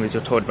as long as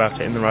you're taught about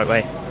it in the right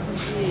way.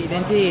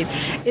 Indeed.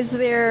 Is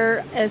there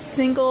a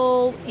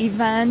single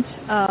event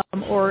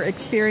or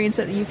experience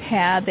that you've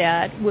had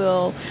that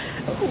was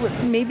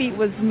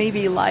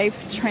maybe life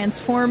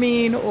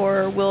transforming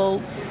or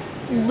will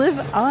live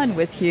on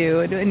with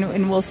you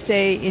and will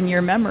stay in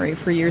your memory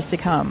for years to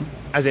come?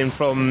 As in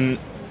from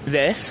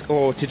this,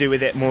 or to do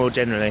with it more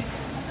generally?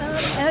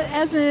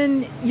 As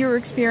in your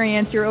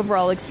experience, your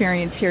overall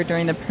experience here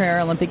during the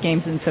Paralympic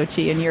Games in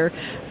Sochi and your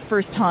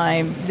first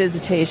time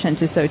visitation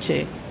to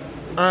Sochi.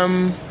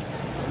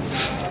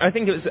 I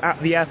think it was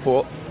at the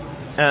airport.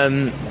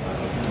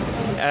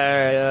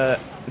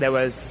 There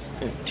was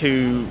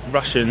 2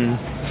 Russian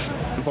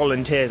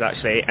volunteers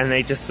actually, and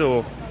they just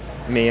saw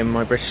me and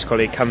my British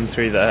colleague come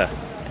through the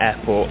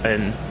airport,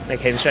 and they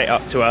came straight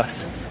up to us,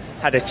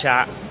 had a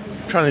chat,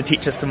 trying to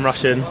teach us some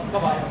Russian,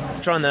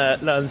 trying to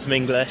learn some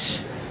English.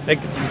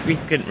 We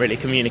couldn't really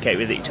communicate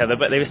with each other,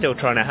 but they were still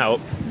trying to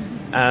help.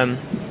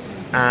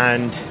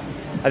 And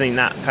I think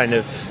that kind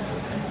of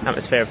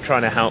atmosphere of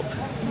trying to help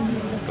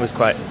was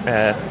quite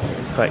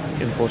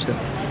important.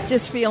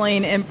 Just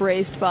feeling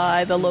embraced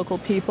by the local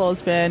people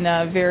has been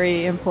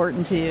very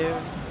important to you.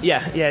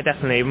 Yeah,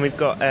 definitely. And we've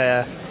got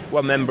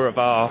one member of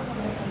our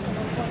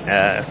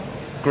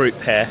group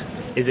here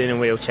is in a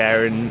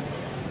wheelchair, and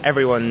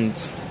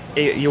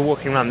you're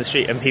walking around the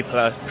street and people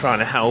are trying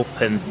to help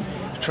and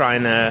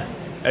trying to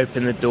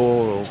open the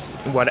door or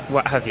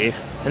what have you.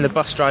 And the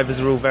bus drivers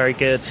are all very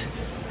good,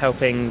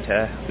 helping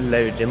to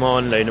load them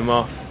on, load them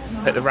off,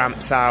 put the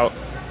ramps out.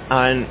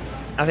 And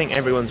I think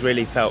everyone's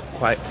really felt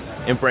quite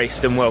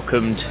embraced and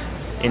welcomed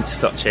into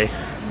Sochi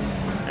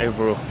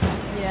overall.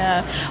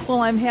 Yeah.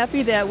 Well, I'm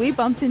happy that we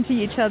bumped into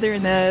each other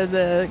in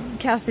the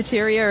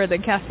cafeteria or the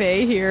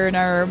cafe here in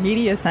our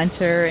media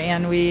center,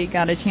 and we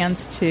got a chance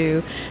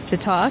to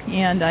talk.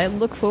 And I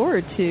look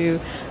forward to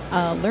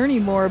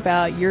learning more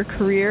about your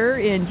career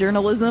in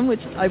journalism,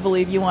 which I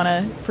believe you want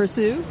to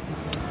pursue.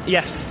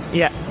 Yes.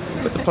 Yeah.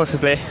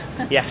 Possibly.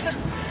 Yes.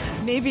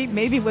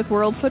 Maybe with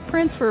World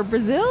Footprints for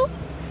Brazil?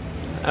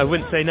 I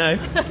wouldn't say no.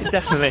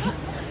 Definitely.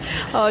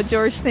 Oh,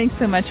 George, thanks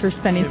so much for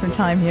spending some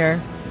time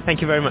here. Thank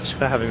you very much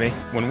for having me.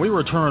 When we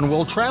return,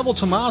 we'll travel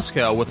to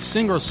Moscow with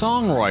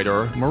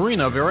singer-songwriter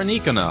Marina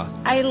Veronikina.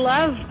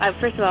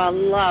 First of all, I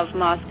love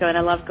Moscow, and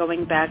I love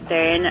going back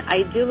there. And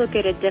I do look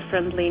at it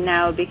differently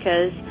now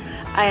because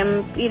I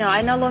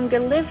no longer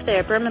live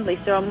there permanently,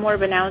 so I'm more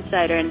of an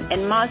outsider.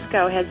 And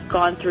Moscow has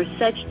gone through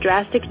such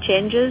drastic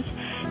changes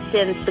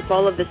since the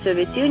fall of the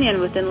Soviet Union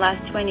within the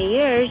last 20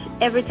 years.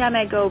 Every time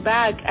I go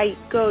back, I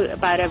go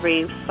about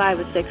every 5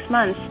 or 6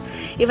 months.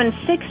 Even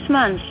 6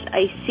 months,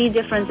 I see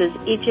differences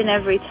each and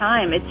every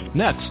time. It's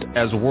next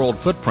as World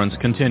Footprints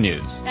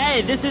continues.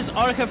 Hey, this is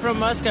Orca from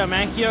Moscow.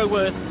 I'm here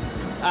with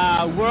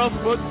World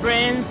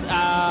Footprints.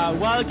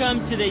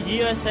 Welcome to the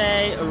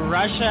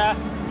USA-Russia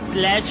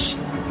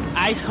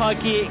ice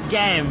hockey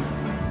game.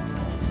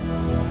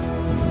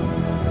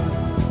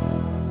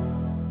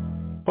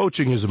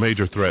 Poaching is a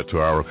major threat to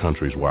our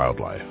country's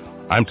wildlife.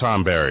 I'm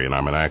Tom Barry, and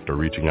I'm an actor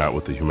reaching out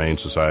with the Humane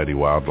Society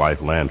Wildlife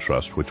Land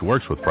Trust, which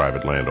works with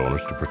private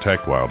landowners to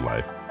protect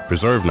wildlife,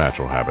 preserve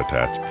natural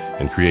habitats,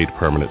 and create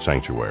permanent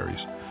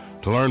sanctuaries.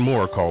 To learn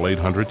more, call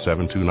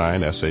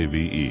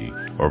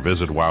 800-729-SAVE or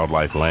visit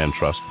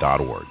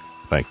wildlifelandtrust.org.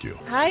 Thank you.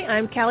 Hi,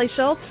 I'm Callie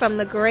Schultz from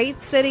the great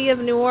city of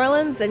New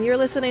Orleans, and you're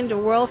listening to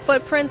World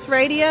Footprints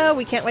Radio.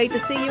 We can't wait to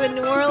see you in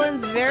New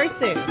Orleans very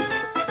soon.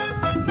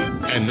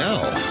 And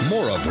now,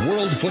 more of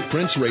World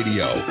Footprints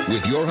Radio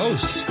with your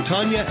hosts,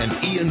 Tanya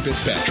and Ian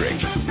Fitzpatrick.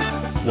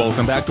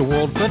 Welcome back to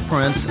World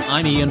Footprints.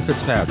 I'm Ian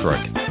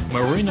Fitzpatrick.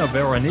 Marina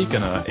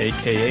Veronikina,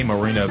 a.k.a.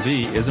 Marina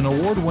V, is an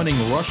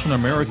award-winning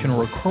Russian-American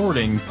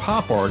recording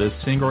pop artist,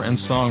 singer, and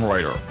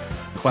songwriter.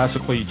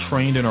 Classically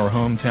trained in her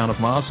hometown of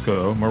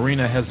Moscow,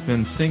 Marina has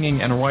been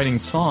singing and writing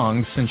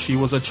songs since she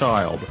was a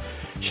child.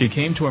 She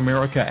came to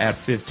America at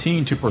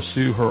 15 to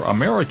pursue her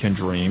American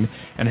dream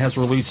and has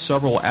released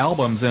several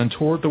albums and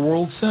toured the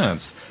world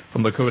since.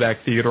 From the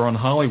Kodak Theater in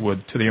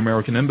Hollywood to the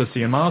American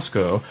Embassy in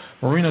Moscow,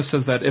 Marina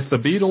says that if the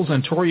Beatles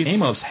and Tori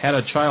Amos had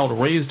a child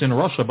raised in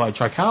Russia by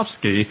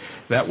Tchaikovsky,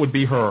 that would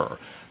be her.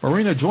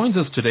 Marina joins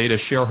us today to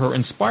share her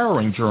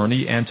inspiring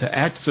journey and to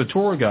act as a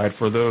tour guide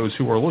for those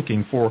who are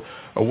looking for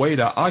a way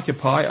to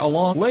occupy a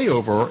long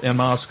layover in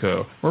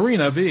Moscow.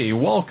 Marina V,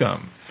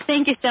 welcome.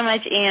 Thank you so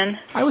much, Ian.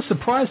 I was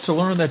surprised to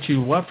learn that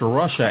you left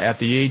Russia at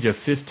the age of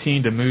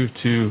 15 to move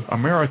to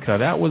America.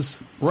 That was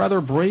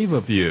rather brave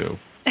of you.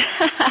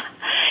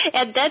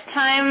 At that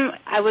time,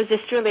 I was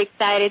just really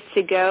excited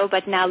to go,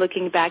 but now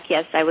looking back,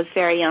 yes, I was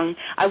very young.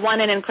 I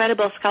won an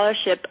incredible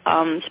scholarship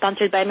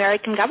sponsored by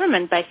American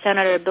government, by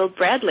Senator Bill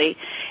Bradley,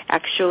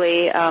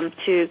 actually,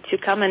 to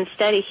come and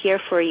study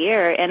here for a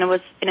year, and it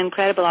was an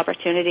incredible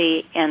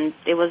opportunity, and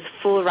it was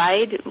full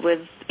ride with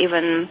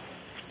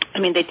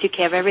they took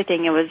care of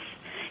everything.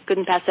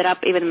 Couldn't pass it up.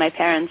 Even my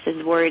parents,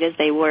 as worried as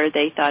they were,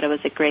 they thought it was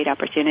a great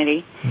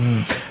opportunity.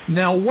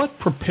 Now, what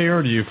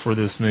prepared you for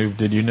this move?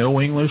 Did you know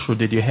English, or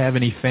did you have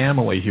any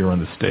family here in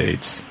the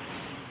States?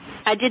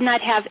 I did not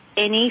have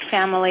any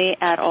family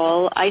at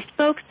all. I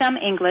spoke some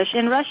English.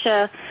 In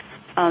Russia,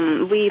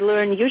 we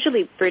learn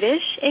usually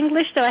British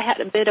English, so I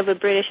had a bit of a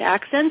British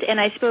accent, and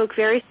I spoke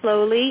very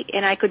slowly,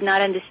 and I could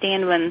not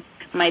understand when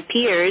my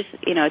peers,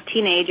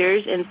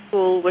 teenagers in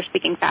school, were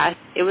speaking fast.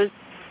 It was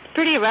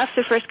pretty rough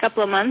the first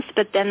couple of months,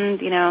 but then,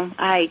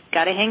 I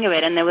got a hang of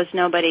it, and there was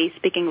nobody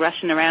speaking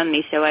Russian around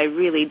me, so I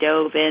really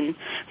dove in,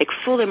 like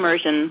full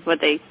immersion, what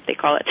they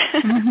call it.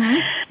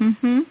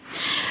 And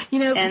it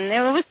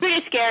was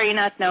pretty scary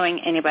not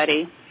knowing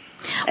anybody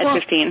at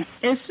 15.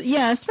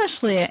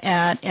 Especially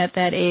at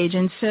that age.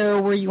 And so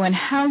were you in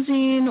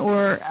housing,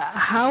 or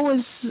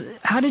how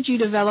did you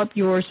develop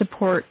your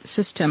support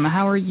system?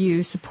 How are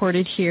you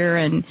supported here,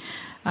 and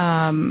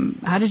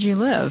how did you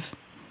live?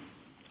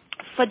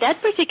 For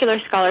that particular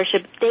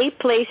scholarship, they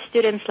place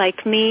students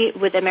like me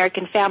with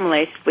American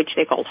families, which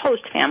they call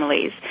host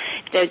families.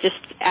 They're just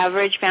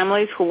average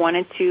families who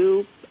wanted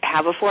to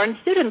have a foreign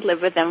student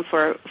live with them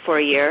for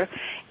a year.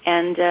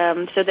 And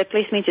so they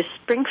placed me to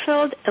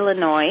Springfield,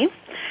 Illinois,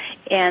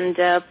 and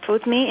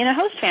put me in a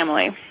host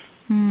family.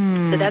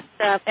 So that's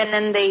and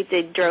then they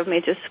drove me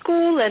to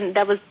school, and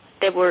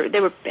they were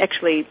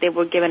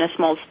given a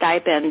small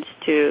stipend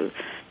to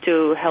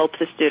help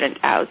the student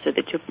out. So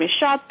they took me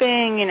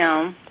shopping,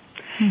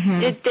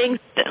 did things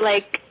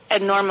like a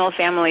normal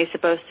family is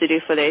supposed to do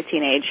for their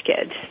teenage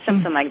kids,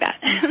 something like that.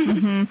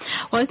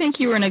 Well, I think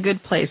you were in a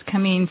good place.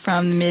 Coming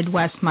from the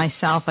Midwest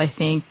myself, I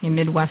think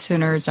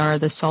Midwesterners are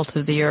the salt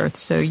of the earth.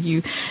 So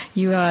you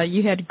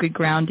had good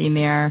grounding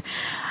there.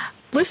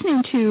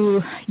 listening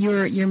to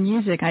your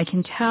music, I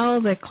can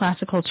tell the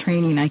classical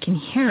training. I can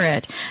hear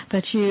it,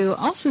 but you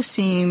also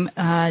seem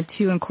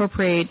to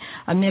incorporate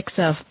a mix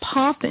of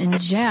pop and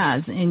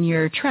jazz in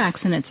your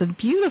tracks, and it's a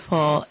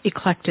beautiful,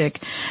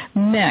 eclectic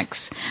mix.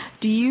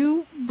 Do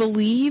you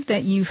believe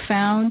that you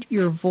found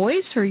your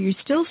voice, or are you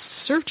still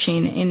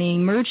searching and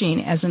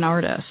emerging as an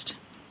artist?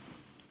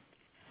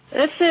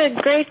 That's a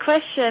great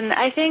question.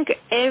 I think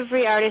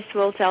every artist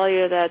will tell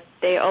you that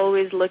they're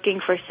always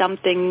looking for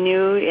something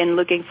new and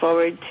looking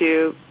forward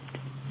to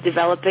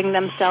developing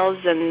themselves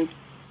and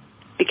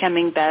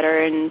becoming better,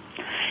 and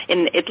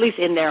at least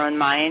in their own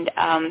mind.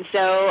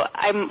 So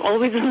I'm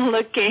always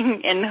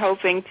looking and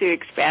hoping to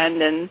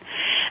expand. And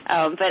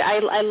but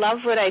I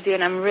love what I do,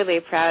 and I'm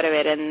really proud of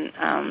it.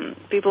 And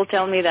people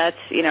tell me that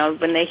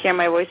when they hear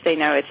my voice, they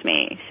know it's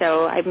me.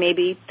 So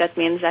maybe that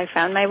means I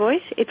found my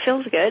voice. It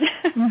feels good.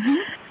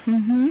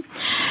 Mm-hmm.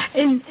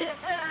 And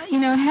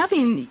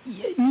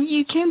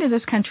you came to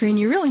this country and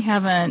you really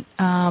haven't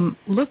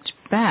looked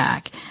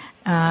back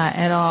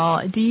at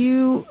all. Do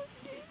you?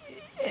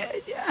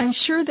 I'm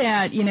sure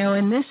that,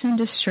 in this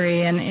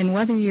industry, and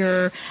whether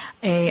you're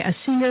a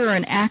singer or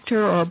an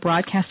actor or a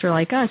broadcaster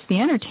like us, the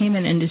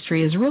entertainment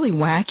industry is really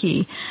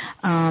wacky.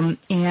 And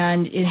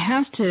it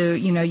has to,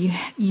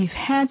 you've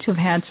had to have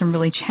had some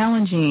really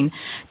challenging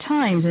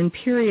times and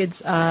periods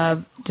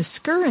of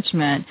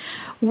discouragement.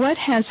 What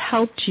has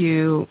helped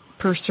you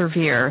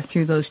persevere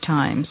through those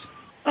times?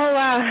 Oh,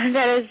 wow.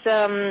 That is,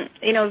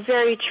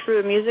 very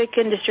true. Music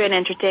industry and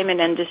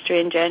entertainment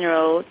industry in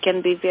general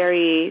can be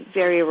very,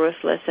 very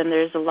ruthless, and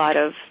there's a lot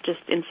of just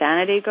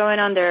insanity going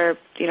on there,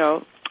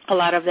 a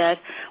lot of that.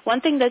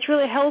 One thing that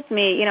really helped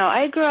me,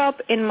 I grew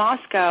up in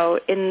Moscow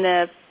in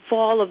the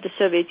fall of the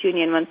Soviet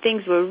Union when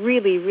things were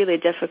really, really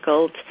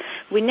difficult.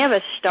 We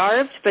never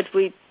starved, but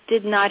we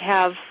did not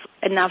have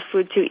enough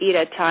food to eat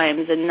at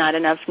times and not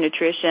enough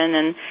nutrition,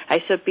 and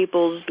I saw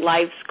people's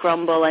lives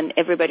crumble and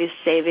everybody's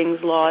savings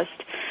lost.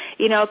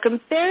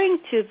 Comparing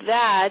to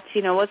that,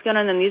 what's going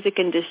on in the music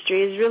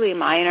industry is really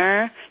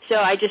minor. So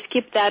I just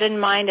keep that in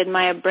mind, and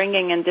my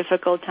upbringing and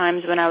difficult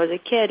times when I was a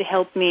kid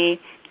helped me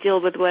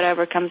deal with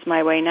whatever comes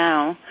my way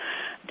now.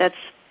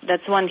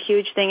 That's one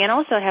huge thing. And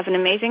also I have an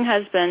amazing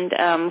husband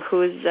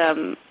who's,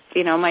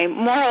 my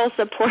moral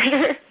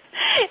supporter.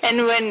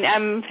 And when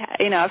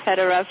I've had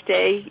a rough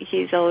day,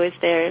 he's always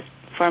there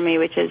for me,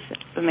 which is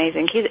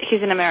amazing.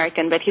 He's an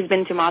American, but he's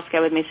been to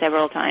Moscow with me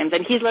several times,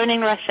 and he's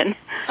learning Russian.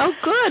 Oh,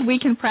 good. We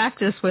can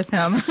practice with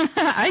him.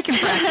 I can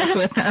practice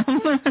with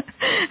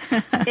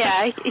him.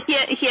 Yeah,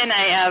 he and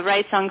I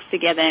write songs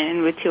together,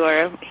 and we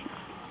tour.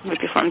 We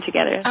perform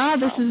together. Ah,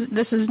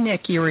 this is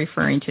Nick you're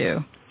referring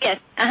to. Yes.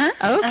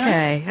 Uh-huh.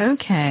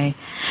 Okay.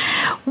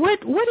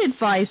 What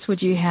advice would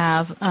you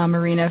have,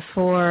 Marina,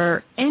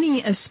 for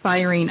any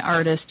aspiring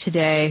artist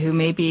today who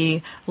may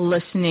be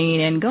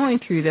listening and going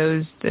through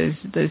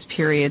those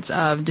periods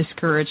of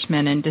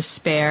discouragement and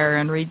despair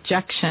and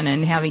rejection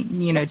and having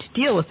to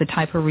deal with the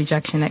type of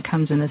rejection that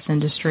comes in this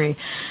industry?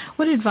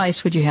 What advice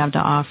would you have to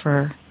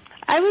offer?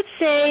 I would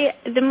say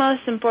the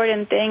most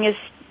important thing is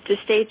to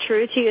stay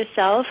true to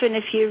yourself, and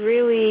if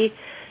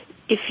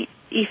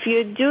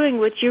you're doing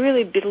what you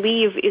really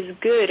believe is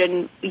good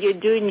and you're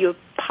doing your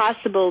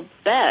possible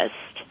best,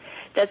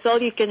 that's all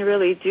you can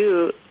really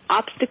do.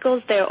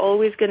 Obstacles, there are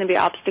always going to be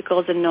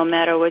obstacles, and no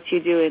matter what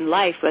you do in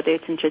life, whether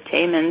it's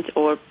entertainment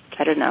or,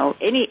 I don't know,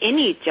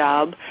 any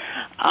job,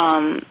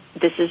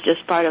 this is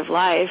just part of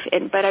life.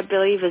 But I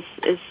believe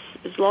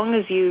as long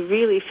as you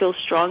really feel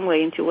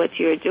strongly into what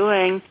you're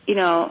doing,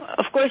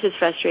 of course it's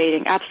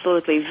frustrating,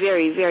 absolutely,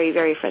 very, very,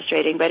 very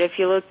frustrating. But if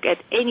you look at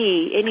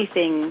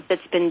anything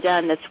that's been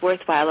done that's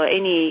worthwhile, or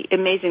any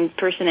amazing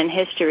person in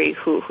history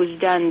who's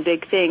done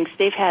big things,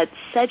 they've had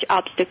such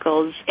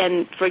obstacles.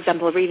 And, for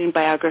example, reading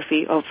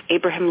biography of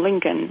Abraham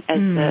Lincoln as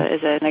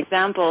an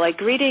example, like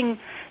reading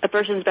a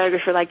person's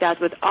biography like that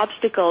with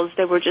obstacles,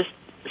 there were just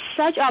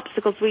such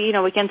obstacles, we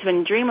can't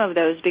even dream of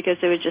those because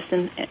they were just,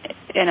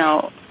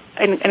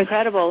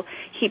 incredible.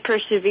 He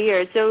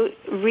persevered. So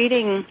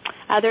reading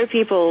other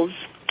people's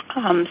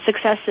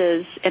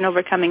successes and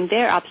overcoming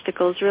their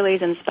obstacles really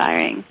is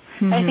inspiring.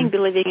 Mm-hmm. I think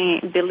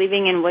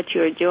believing in what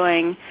you're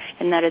doing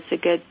and that it's a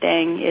good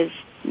thing is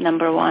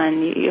number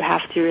one. You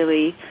have to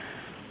really,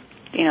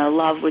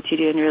 love what you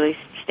do and really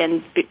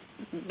stand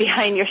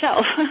behind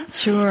yourself.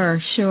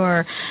 Sure.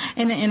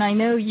 And I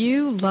know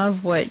you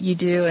love what you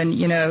do,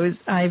 and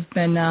I've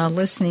been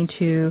listening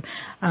to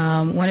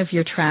one of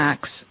your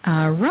tracks,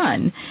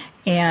 Run,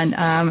 and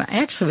I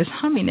actually was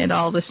humming it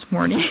all this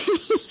morning.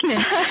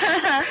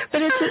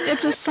 But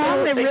it's a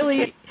song that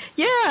really,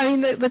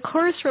 the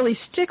chorus really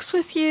sticks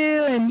with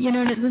you, and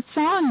it's a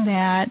song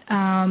that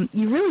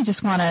you really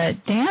just want to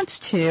dance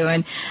to.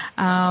 And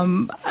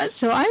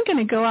so I'm going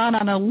to go out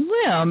on a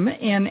limb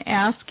and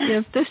ask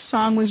if this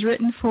song was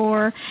written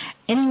for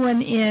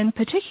anyone in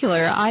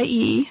particular,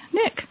 i.e.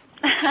 Nick.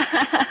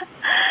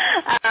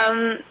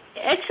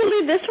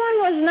 Actually, this one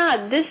was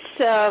not.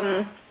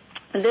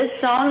 This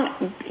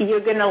song,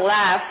 you're going to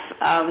laugh,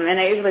 and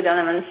I usually don't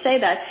even say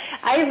that.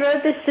 I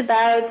wrote this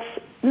about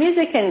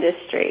music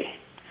industry.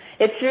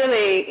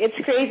 It's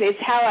crazy.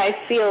 It's how I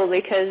feel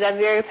because I'm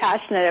very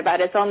passionate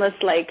about it. It's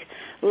almost like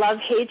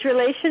love-hate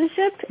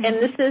relationship, and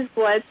this is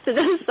what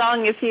the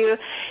song, if you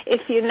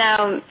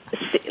now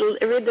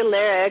read the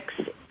lyrics,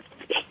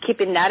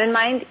 keeping that in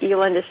mind,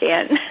 you'll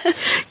understand.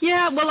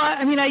 Yeah, well,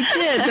 I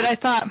did, but I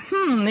thought,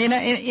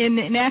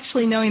 in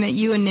actually knowing that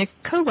you and Nick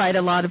co-write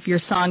a lot of your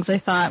songs, I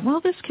thought,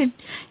 well, this could,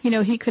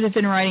 he could have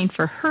been writing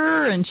for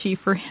her and she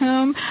for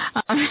him.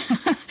 Yeah,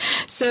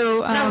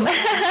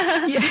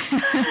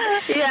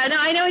 no,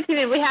 I know what you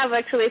mean. We have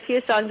actually a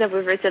few songs that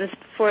we've written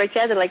for each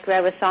other. Like we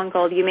have a song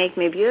called "You Make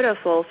Me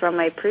Beautiful" from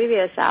my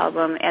previous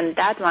album, and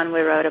that one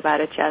we wrote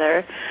about each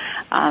other,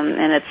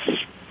 and it's.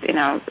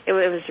 It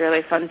was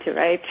really fun to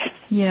write.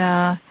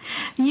 Yeah.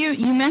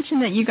 You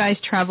mentioned that you guys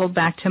traveled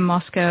back to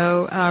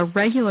Moscow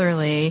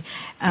regularly.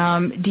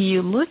 Do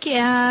you look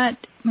at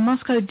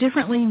Moscow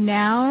differently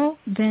now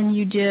than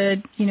you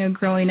did,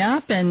 growing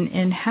up?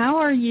 And how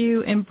are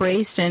you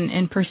embraced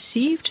and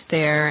perceived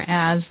there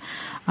as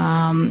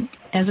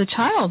a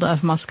child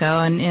of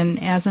Moscow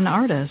and as an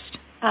artist?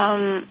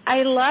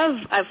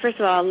 First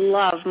of all, I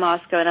love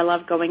Moscow, and I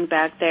love going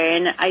back there.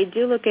 And I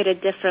do look at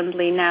it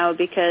differently now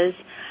because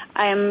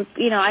I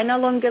no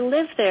longer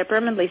live there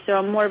permanently, so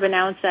I'm more of an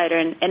outsider.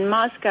 And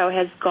Moscow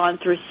has gone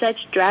through such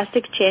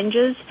drastic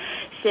changes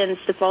since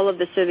the fall of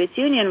the Soviet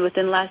Union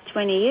within the last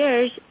 20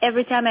 years.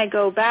 Every time I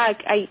go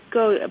back, I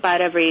go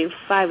about every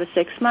 5 or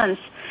 6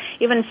 months.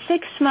 Even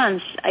 6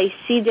 months, I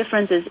see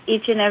differences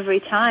each and every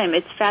time.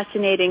 It's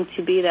fascinating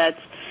to be that,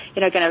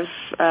 kind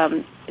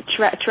of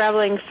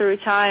traveling through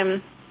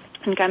time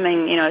and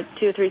coming,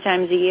 2 or 3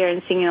 times a year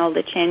and seeing all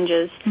the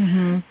changes.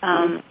 Mm-hmm.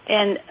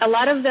 And a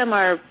lot of them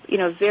are,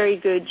 very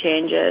good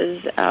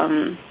changes.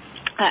 I'm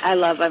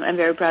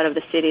very proud of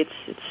the city.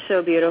 It's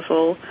so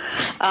beautiful.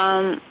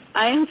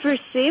 I am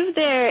perceived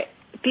there,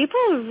 people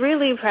are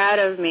really proud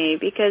of me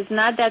because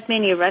not that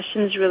many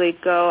Russians really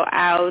go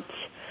out,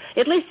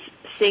 at least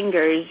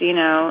singers,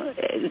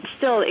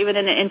 still, even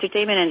in the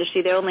entertainment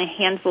industry, there are only a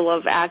handful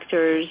of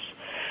actors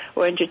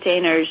or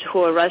entertainers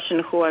who are Russian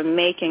who are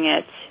making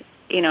it,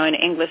 in an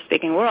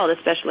English-speaking world,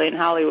 especially in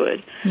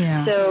Hollywood.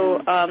 Yeah.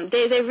 So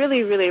they're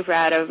really, really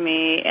proud of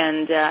me,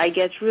 and I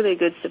get really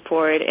good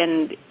support.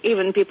 And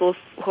even people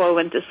who I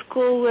went to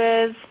school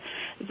with,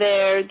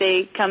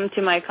 they come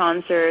to my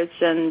concerts,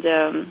 and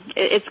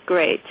it's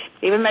great.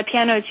 Even my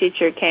piano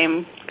teacher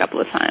came a couple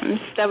of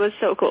times. That was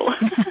so cool.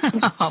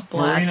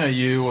 Marina,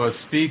 you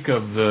speak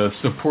of the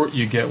support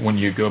you get when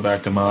you go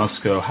back to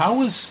Moscow.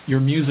 How is your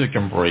music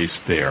embraced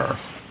there?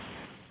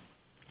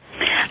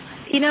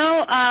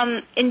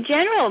 In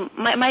general,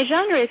 my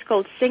genre is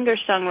called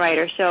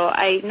singer-songwriter, so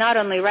I not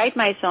only write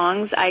my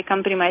songs, I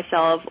accompany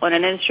myself on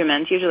an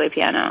instrument, usually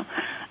piano.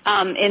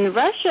 In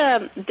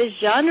Russia, this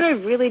genre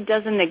really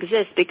doesn't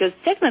exist because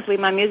technically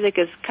my music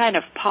is kind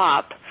of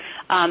pop.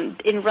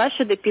 In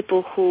Russia, the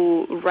people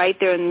who write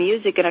their own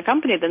music and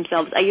accompany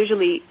themselves are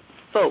usually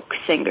folk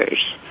singers.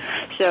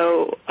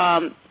 So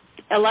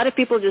a lot of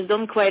people just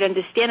don't quite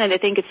understand, and I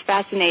think it's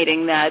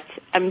fascinating that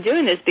I'm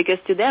doing this because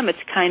to them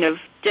it's kind of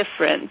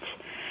different.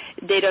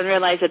 They don't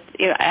realize that,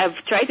 I've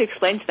tried to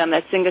explain to them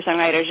that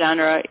singer-songwriter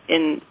genre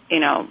in,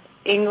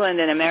 England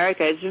and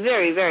America is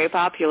very, very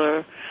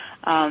popular,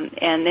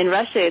 and in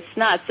Russia it's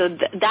not. So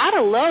that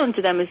alone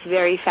to them is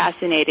very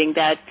fascinating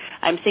that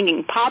I'm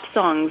singing pop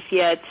songs,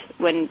 yet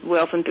when we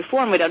often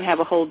perform, we don't have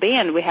a whole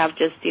band. We have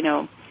just,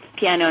 piano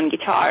and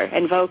guitar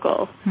and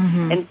vocal.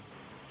 Mm-hmm. And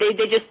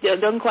they just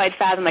don't quite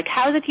fathom, like,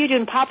 how is it you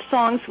doing pop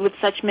songs with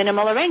such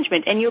minimal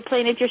arrangement, and you're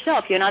playing it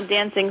yourself? You're not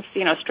dancing,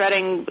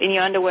 strutting in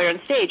your underwear on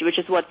stage, which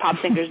is what pop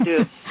singers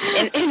do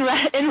in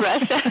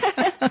Russia.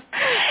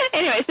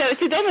 Anyway, so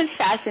to them it's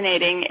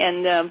fascinating,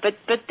 and but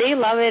they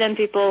love it, and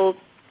people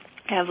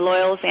have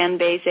loyal fan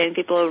base, and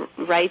people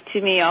write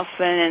to me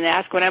often and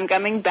ask when I'm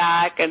coming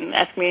back and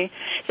ask me.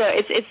 So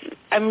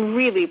I'm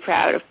really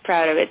proud of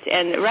it.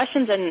 And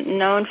Russians are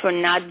known for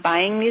not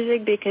buying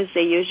music because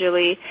they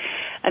usually,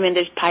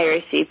 there's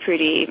piracy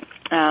pretty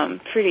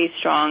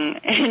strong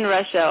in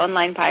Russia,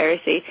 online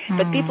piracy.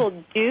 But people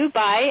do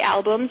buy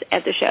albums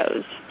at the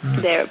shows.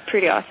 They're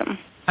pretty awesome.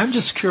 I'm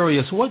just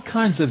curious, what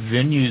kinds of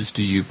venues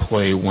do you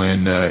play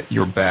when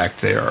you're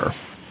back there?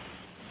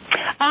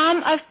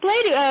 I've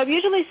played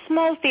usually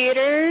small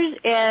theaters,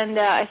 and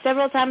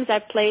several times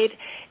I've played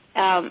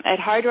at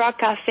Hard Rock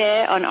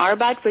Cafe on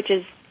Arbat, which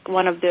is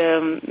one of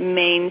the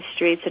main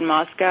streets in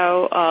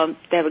Moscow.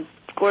 They have a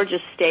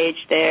gorgeous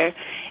stage there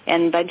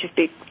and a bunch of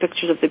big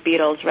pictures of the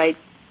Beatles right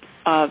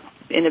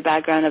in the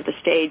background of the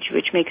stage,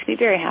 which makes me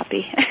very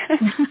happy.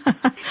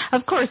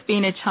 Of course,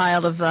 being a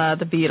child of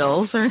the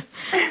Beatles.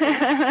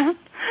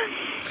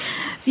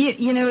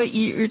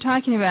 You're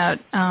talking about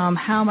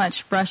how much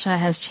Russia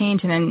has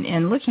changed,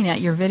 and looking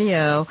at your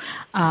video,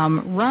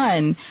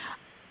 Run,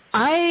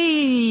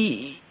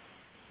 I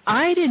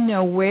didn't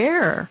know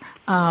where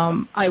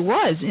I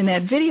was in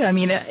that video. I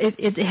mean,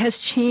 it has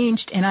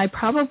changed, and I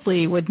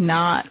probably would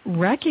not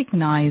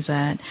recognize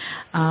it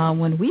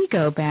when we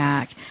go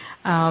back.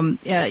 I'm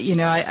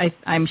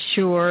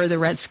sure the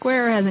Red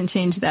Square hasn't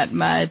changed that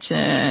much,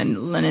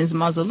 and Lenin's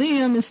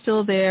mausoleum is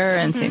still there,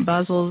 and St.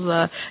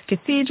 Basil's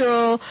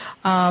Cathedral.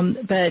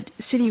 But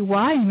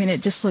citywide, I mean,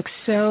 it just looks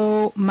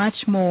so much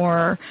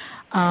more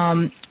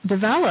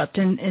developed,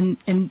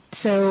 and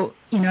so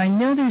I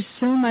know there's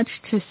so much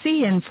to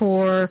see, and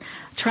for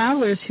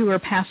travelers who are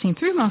passing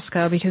through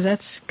Moscow, because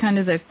that's kind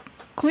of the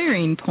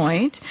clearing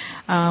point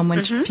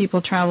when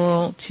people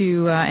travel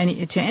to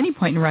any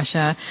point in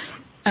Russia.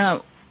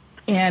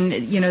 And,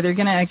 they're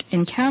going to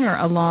encounter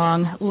a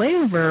long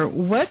layover.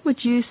 What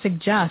would you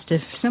suggest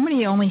if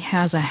somebody only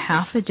has a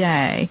half a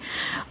day?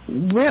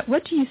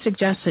 What do you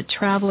suggest that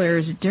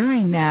travelers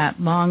during that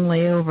long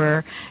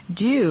layover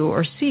do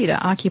or see to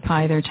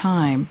occupy their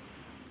time?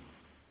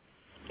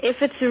 If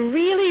it's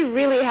really,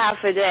 really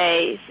half a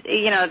day,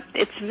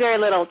 it's very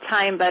little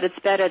time, but it's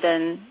better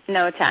than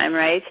no time,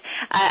 right?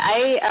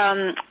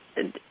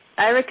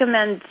 I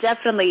recommend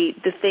definitely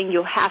the thing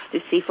you have to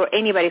see for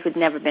anybody who'd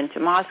never been to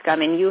Moscow. I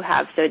mean, you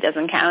have, so it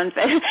doesn't count.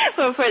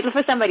 But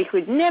for somebody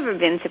who'd never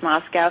been to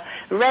Moscow,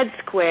 Red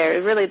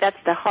Square, really that's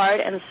the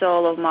heart and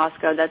soul of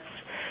Moscow. That's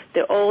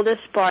the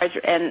oldest part,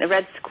 and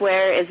Red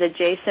Square is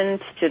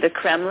adjacent to the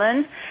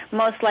Kremlin.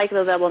 Most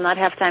likely they will not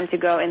have time to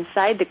go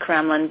inside the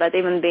Kremlin, but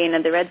even being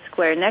at the Red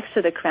Square next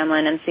to the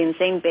Kremlin and seeing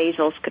St.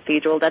 Basil's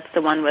Cathedral, that's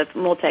the one with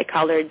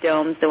multicolored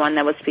domes, the one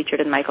that was featured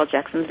in Michael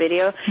Jackson's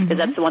video, because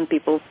that's the one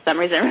people for some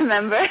reason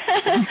remember.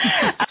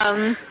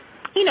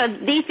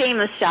 The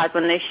famous shot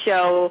when they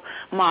show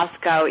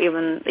Moscow,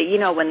 even,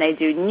 when they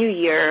do New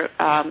Year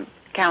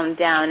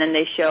countdown and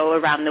they show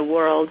around the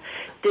world,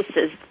 this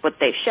is what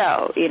they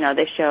show.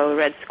 They show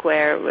Red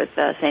Square with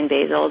St.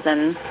 Basil's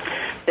and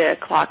the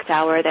clock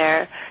tower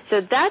there.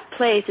 So that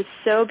place is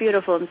so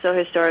beautiful and so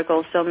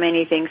historical. So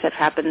many things have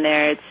happened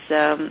there.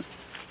 It's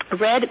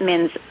red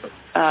means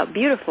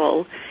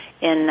beautiful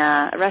in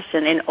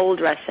Russian, in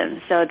Old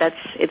Russian. So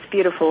it's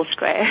beautiful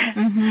square.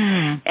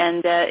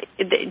 And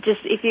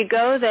just if you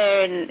go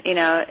there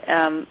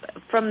and,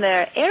 from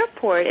the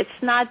airport, it's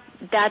not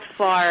that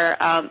far.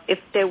 If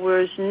there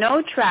was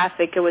no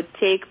traffic, it would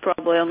take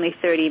probably only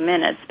 30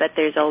 minutes, but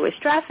there's always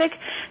traffic.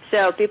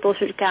 So people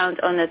should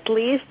count on at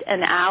least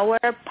an hour,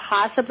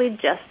 possibly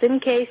just in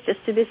case,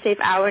 just to be safe,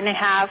 hour and a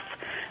half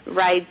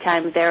ride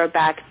time there or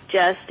back,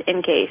 just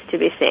in case, to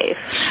be safe.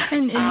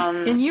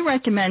 And you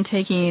recommend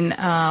taking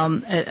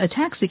a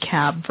taxi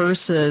cab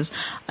versus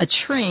a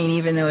train,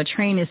 even though a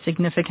train is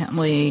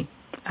significantly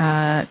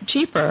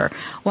cheaper.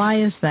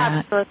 Why is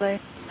that? Absolutely.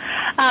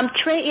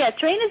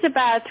 Train is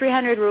about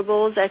 300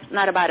 rubles. That's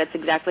not about, it's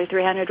exactly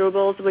 300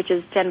 rubles, which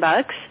is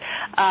 $10.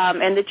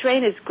 And the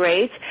train is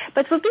great.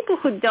 But for people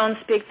who don't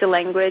speak the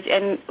language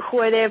and who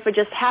are there for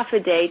just half a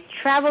day,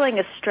 traveling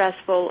is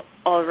stressful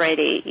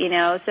already,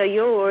 so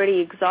you're already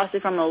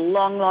exhausted from a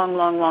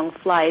long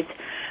flight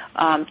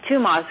to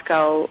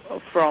Moscow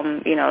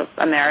from,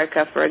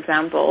 America, for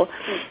example.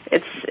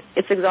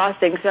 It's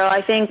exhausting. So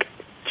I think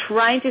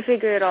trying to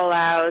figure it all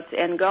out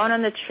and going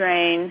on the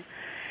train,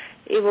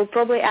 it will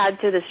probably add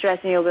to the stress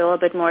and you'll be a little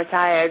bit more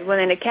tired. When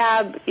in a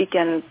cab, you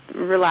can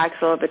relax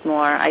a little bit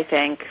more, I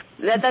think.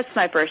 That's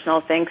my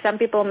personal thing. Some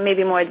people may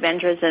be more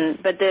adventurous,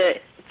 but the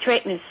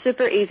train is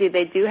super easy.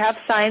 They do have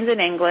signs in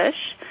English,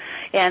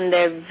 and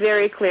they're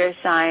very clear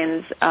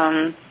signs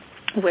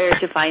where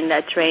to find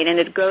that train. And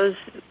it goes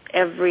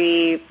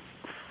every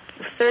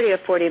 30 or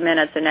 40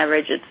 minutes on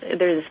average.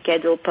 There's a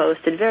schedule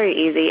posted,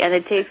 very easy, and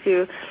it takes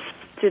you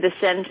to the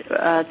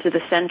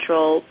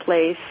central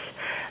place.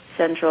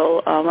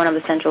 One of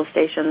the central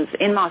stations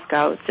in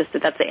Moscow. It's just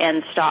that's the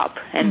end stop,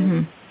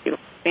 and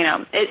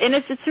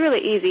it's really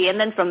easy. And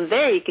then from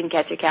there you can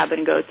catch a cab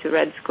and go to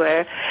Red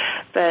Square.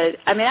 But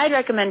I mean, I'd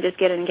recommend just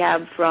getting a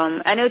cab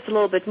from. I know it's a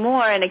little bit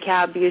more in a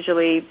cab,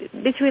 usually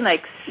between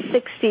like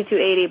 $60 to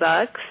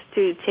 $80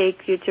 to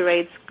take you to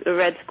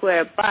Red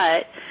Square.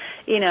 But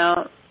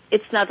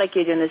it's not like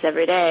you're doing this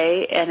every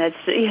day, and it's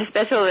a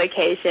special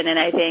vacation. And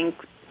I think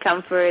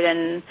comfort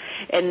and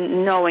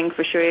knowing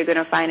for sure you're going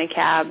to find a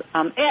cab.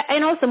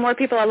 And also more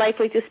people are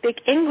likely to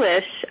speak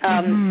English.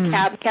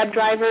 Cab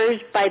drivers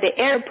by the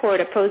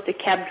airport opposed to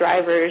cab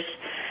drivers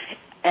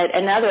at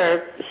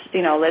another,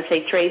 let's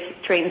say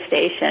train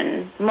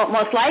station.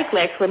 Most likely,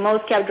 actually,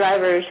 most cab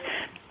drivers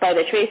by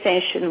the train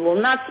station will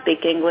not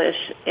speak English,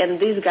 and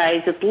these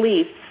guys at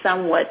least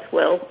somewhat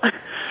will.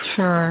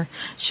 Sure.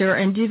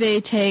 And do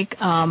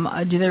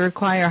they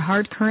require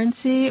hard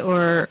currency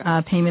or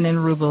payment in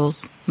rubles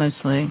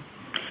mostly?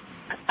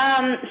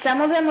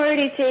 Some of them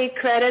already take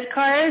credit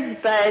cards,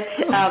 but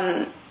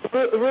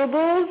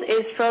rubles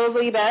is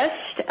probably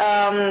best.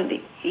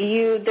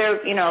 They're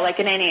like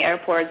in any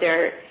airport,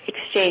 there are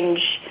exchange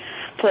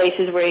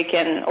places where you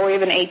can, or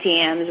even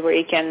ATMs where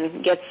you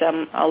can get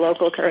some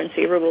local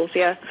currency, rubles,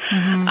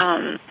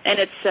 and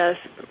it's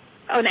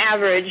on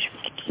average,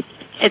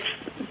 it's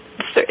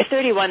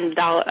 31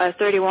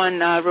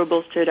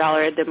 rubles to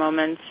 $1 at the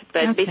moment,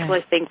 but basically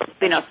I think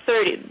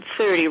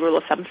 30 rule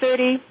of thumb,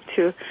 30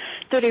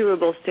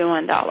 rubles to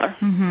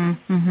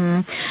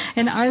 $1.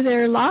 And are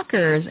there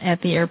lockers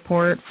at the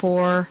airport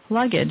for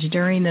luggage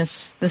during this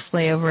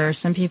layover?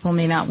 Some people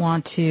may not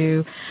want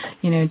to,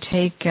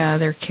 take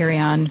their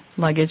carry-on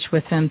luggage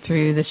with them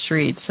through the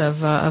streets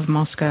of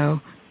Moscow.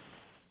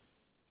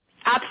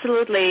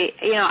 Absolutely.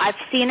 I've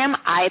seen them.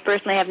 I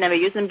personally have never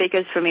used them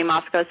because for me,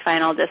 Moscow is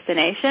final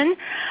destination.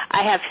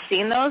 I have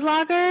seen those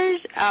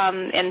lockers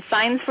and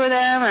signs for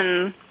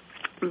them,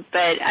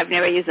 but I've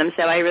never used them,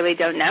 so I really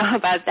don't know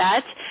about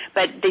that.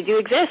 But they do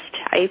exist.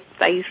 I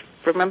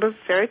remember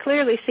very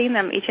clearly seeing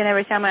them each and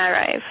every time I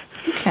arrive.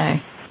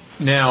 Okay.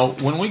 Now,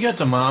 when we get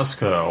to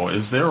Moscow,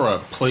 is there a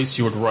place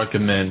you would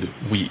recommend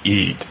we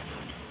eat?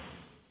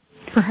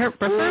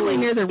 Preferably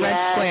near the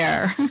Red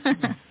Square.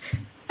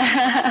 There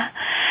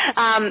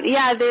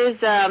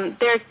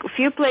are a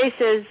few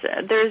places.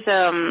 There's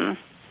a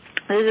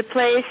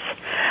place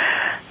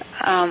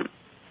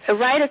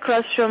right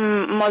across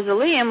from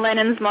Mausoleum,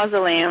 Lenin's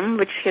Mausoleum,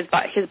 which his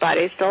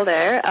body is still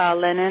there.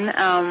 Lenin.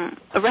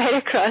 Right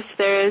across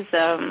there is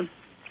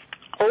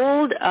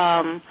old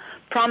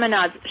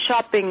Promenade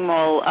shopping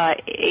mall,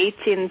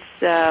 19th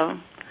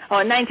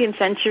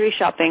century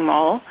shopping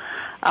mall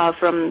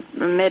from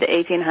mid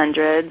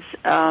 1800s,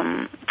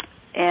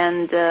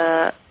 and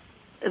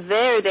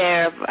there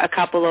are a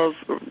couple of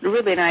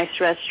really nice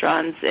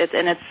restaurants,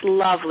 and it's a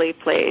lovely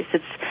place.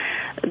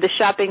 The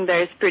shopping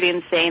there is pretty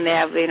insane. They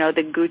have,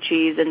 the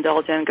Gucci's and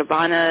Dolce &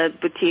 Gabbana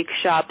boutique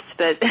shops,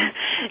 but,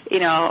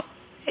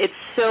 it's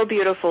so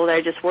beautiful.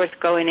 They're just worth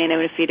going in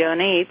even if you don't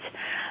eat.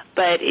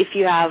 But if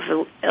you have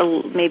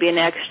maybe an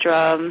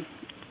extra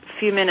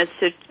few minutes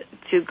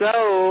to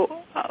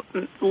go,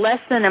 less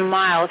than a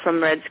mile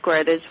from Red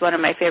Square, there's one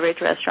of my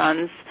favorite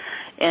restaurants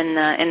in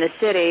the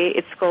city.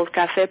 It's called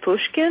Café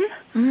Pushkin,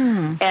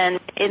 and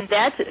in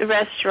that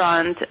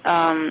restaurant,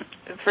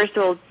 first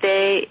of all,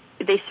 they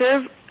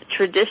serve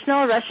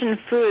traditional Russian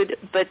food,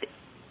 but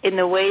in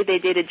the way they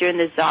did it during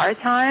the Tsar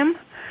time.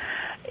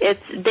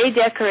 They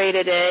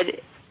decorated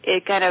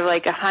it kind of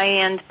like a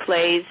high-end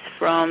place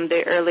from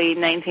the early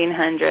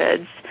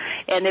 1900s,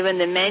 and even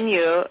the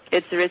menu,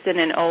 it's written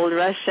in Old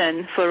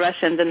Russian for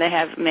Russians, and they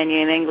have menu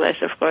in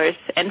English, of course,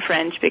 and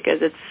French because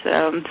it's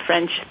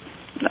French.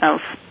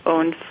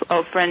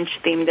 French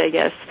themed, I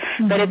guess.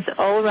 But it's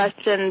all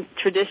Russian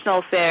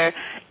traditional fare,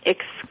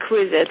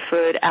 exquisite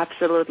food,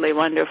 absolutely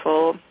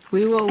wonderful.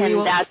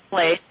 That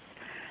place,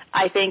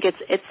 I think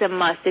it's a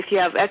must if you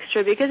have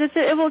extra, because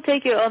it will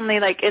take you only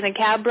like in a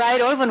cab ride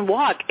or even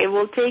walk. It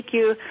will take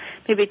you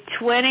maybe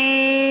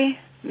 20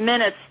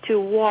 minutes to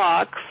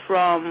walk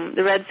from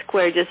the Red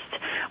Square just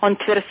on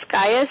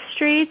Tverskaya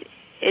Street.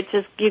 It's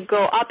just, you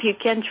go up, you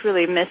can't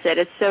really miss it.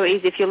 It's so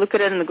easy. If you look at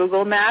it in the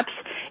Google Maps,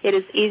 it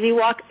is easy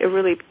walk, a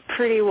really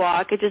pretty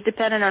walk. It just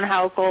depends on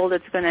how cold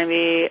it's going to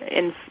be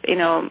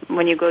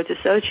when you go to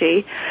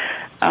Sochi,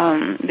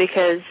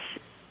 because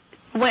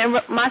when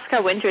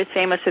Moscow winter is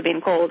famous for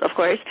being cold, of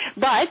course,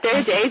 but there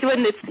are days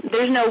when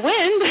there's no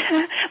wind,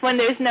 when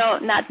there's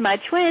not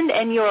much wind,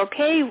 and you're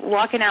okay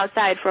walking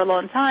outside for a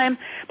long time.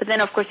 But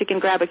then, of course, you can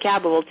grab a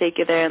cab. It will take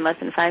you there in less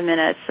than 5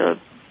 minutes.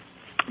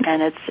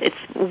 And it's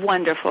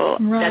wonderful.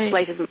 Right. That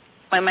place is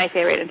my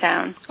favorite in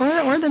town.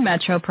 Or the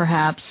metro,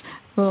 perhaps.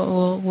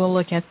 We'll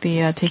look at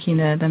taking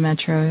the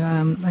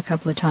metro a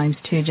couple of times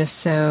too, just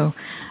so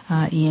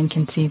Ian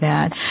can see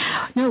that.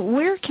 Now,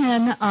 where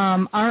can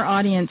our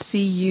audience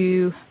see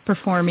you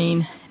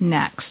performing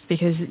next?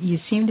 Because you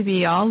seem to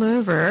be all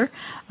over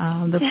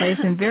the place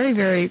and very,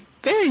 very,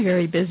 very,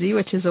 very busy,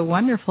 which is a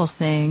wonderful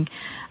thing.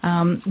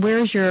 Where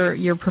is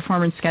your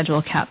performance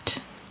schedule kept?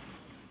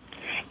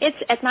 It's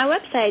at my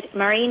website,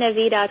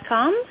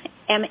 marinav.com,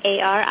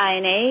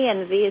 M-A-R-I-N-A,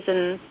 and V is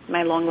in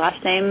my long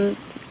last name.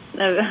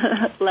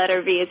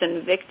 Letter V is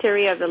in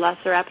Victory of the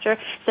Velociraptor.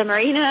 So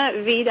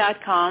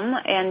marinav.com,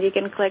 and you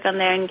can click on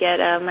there and get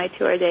my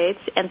tour dates.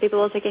 And people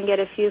also can get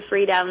a few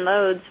free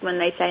downloads when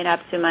they sign up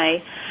to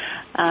my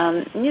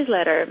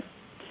newsletter.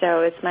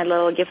 So it's my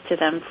little gift to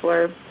them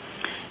for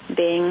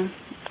being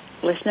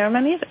a listener of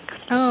my music.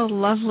 Oh,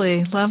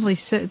 lovely, lovely.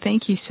 So,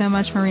 thank you so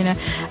much, Marina.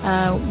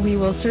 We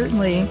will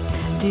certainly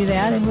do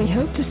that, and we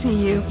hope to see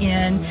you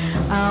in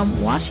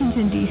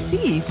Washington,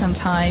 D.C.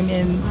 sometime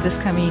in this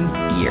coming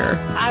year.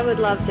 I would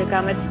love to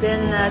come. It's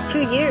been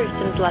 2 years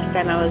since last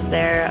time I was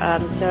there,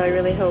 so I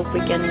really hope we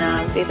can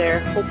be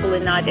there,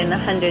 hopefully not in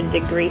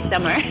 100-degree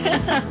summer.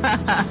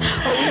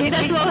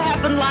 That's what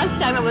happened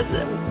last time. It was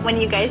when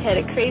you guys had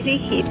a crazy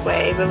heat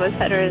wave. It was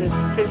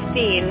 115.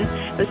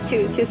 It was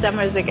two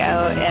summers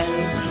ago, and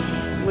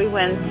we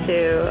went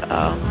to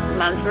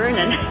Mount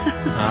Vernon.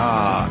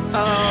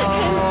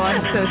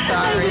 I'm so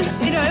sorry.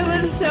 It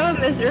was so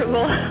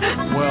miserable.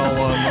 Well,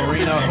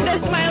 Marina,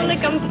 that's my only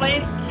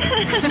complaint.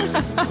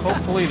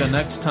 Hopefully the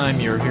next time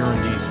you're here in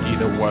D.C.,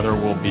 the weather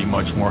will be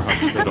much more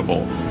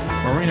hospitable.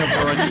 Marina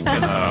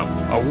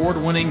Veronikina,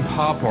 award-winning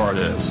pop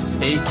artist,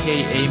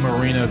 a.k.a.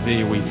 Marina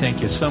V, we thank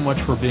you so much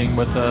for being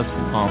with us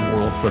on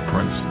World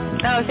Footprints.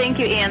 Oh, thank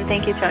you, Ian.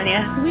 Thank you,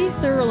 Tonya. We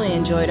thoroughly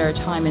enjoyed our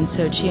time in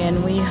Sochi,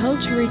 and we hope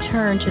to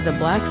return to the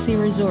Black Sea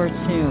Resort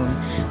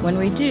soon. When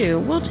we do,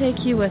 we'll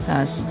take you with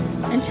us.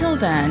 Until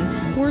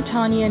then, we're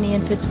Tonya and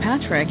Ian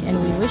Fitzpatrick, and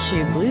we wish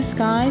you blue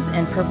skies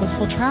and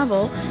purposeful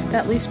travel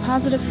that leaves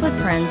positive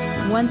footprints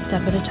one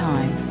step at a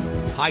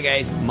time. Hi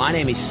guys, my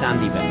name is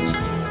Sandy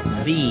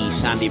Best, the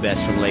Sandy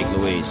Best from Lake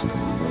Louise.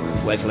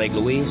 Where's Lake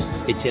Louise?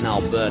 It's in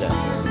Alberta.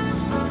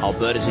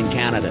 Alberta's in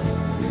Canada.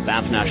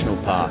 Banff National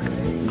Park.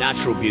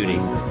 Natural beauty.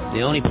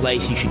 The only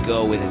place you should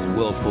go with is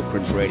World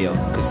Footprints Radio,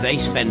 because they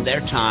spend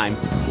their time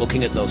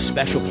looking at those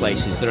special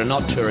places that are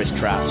not tourist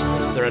traps,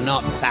 that are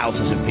not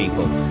thousands of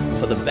people.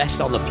 For the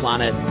best on the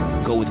planet,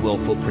 go with World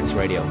Footprints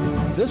Radio.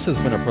 This has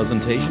been a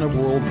presentation of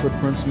World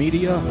Footprints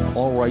Media,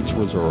 all rights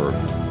reserved.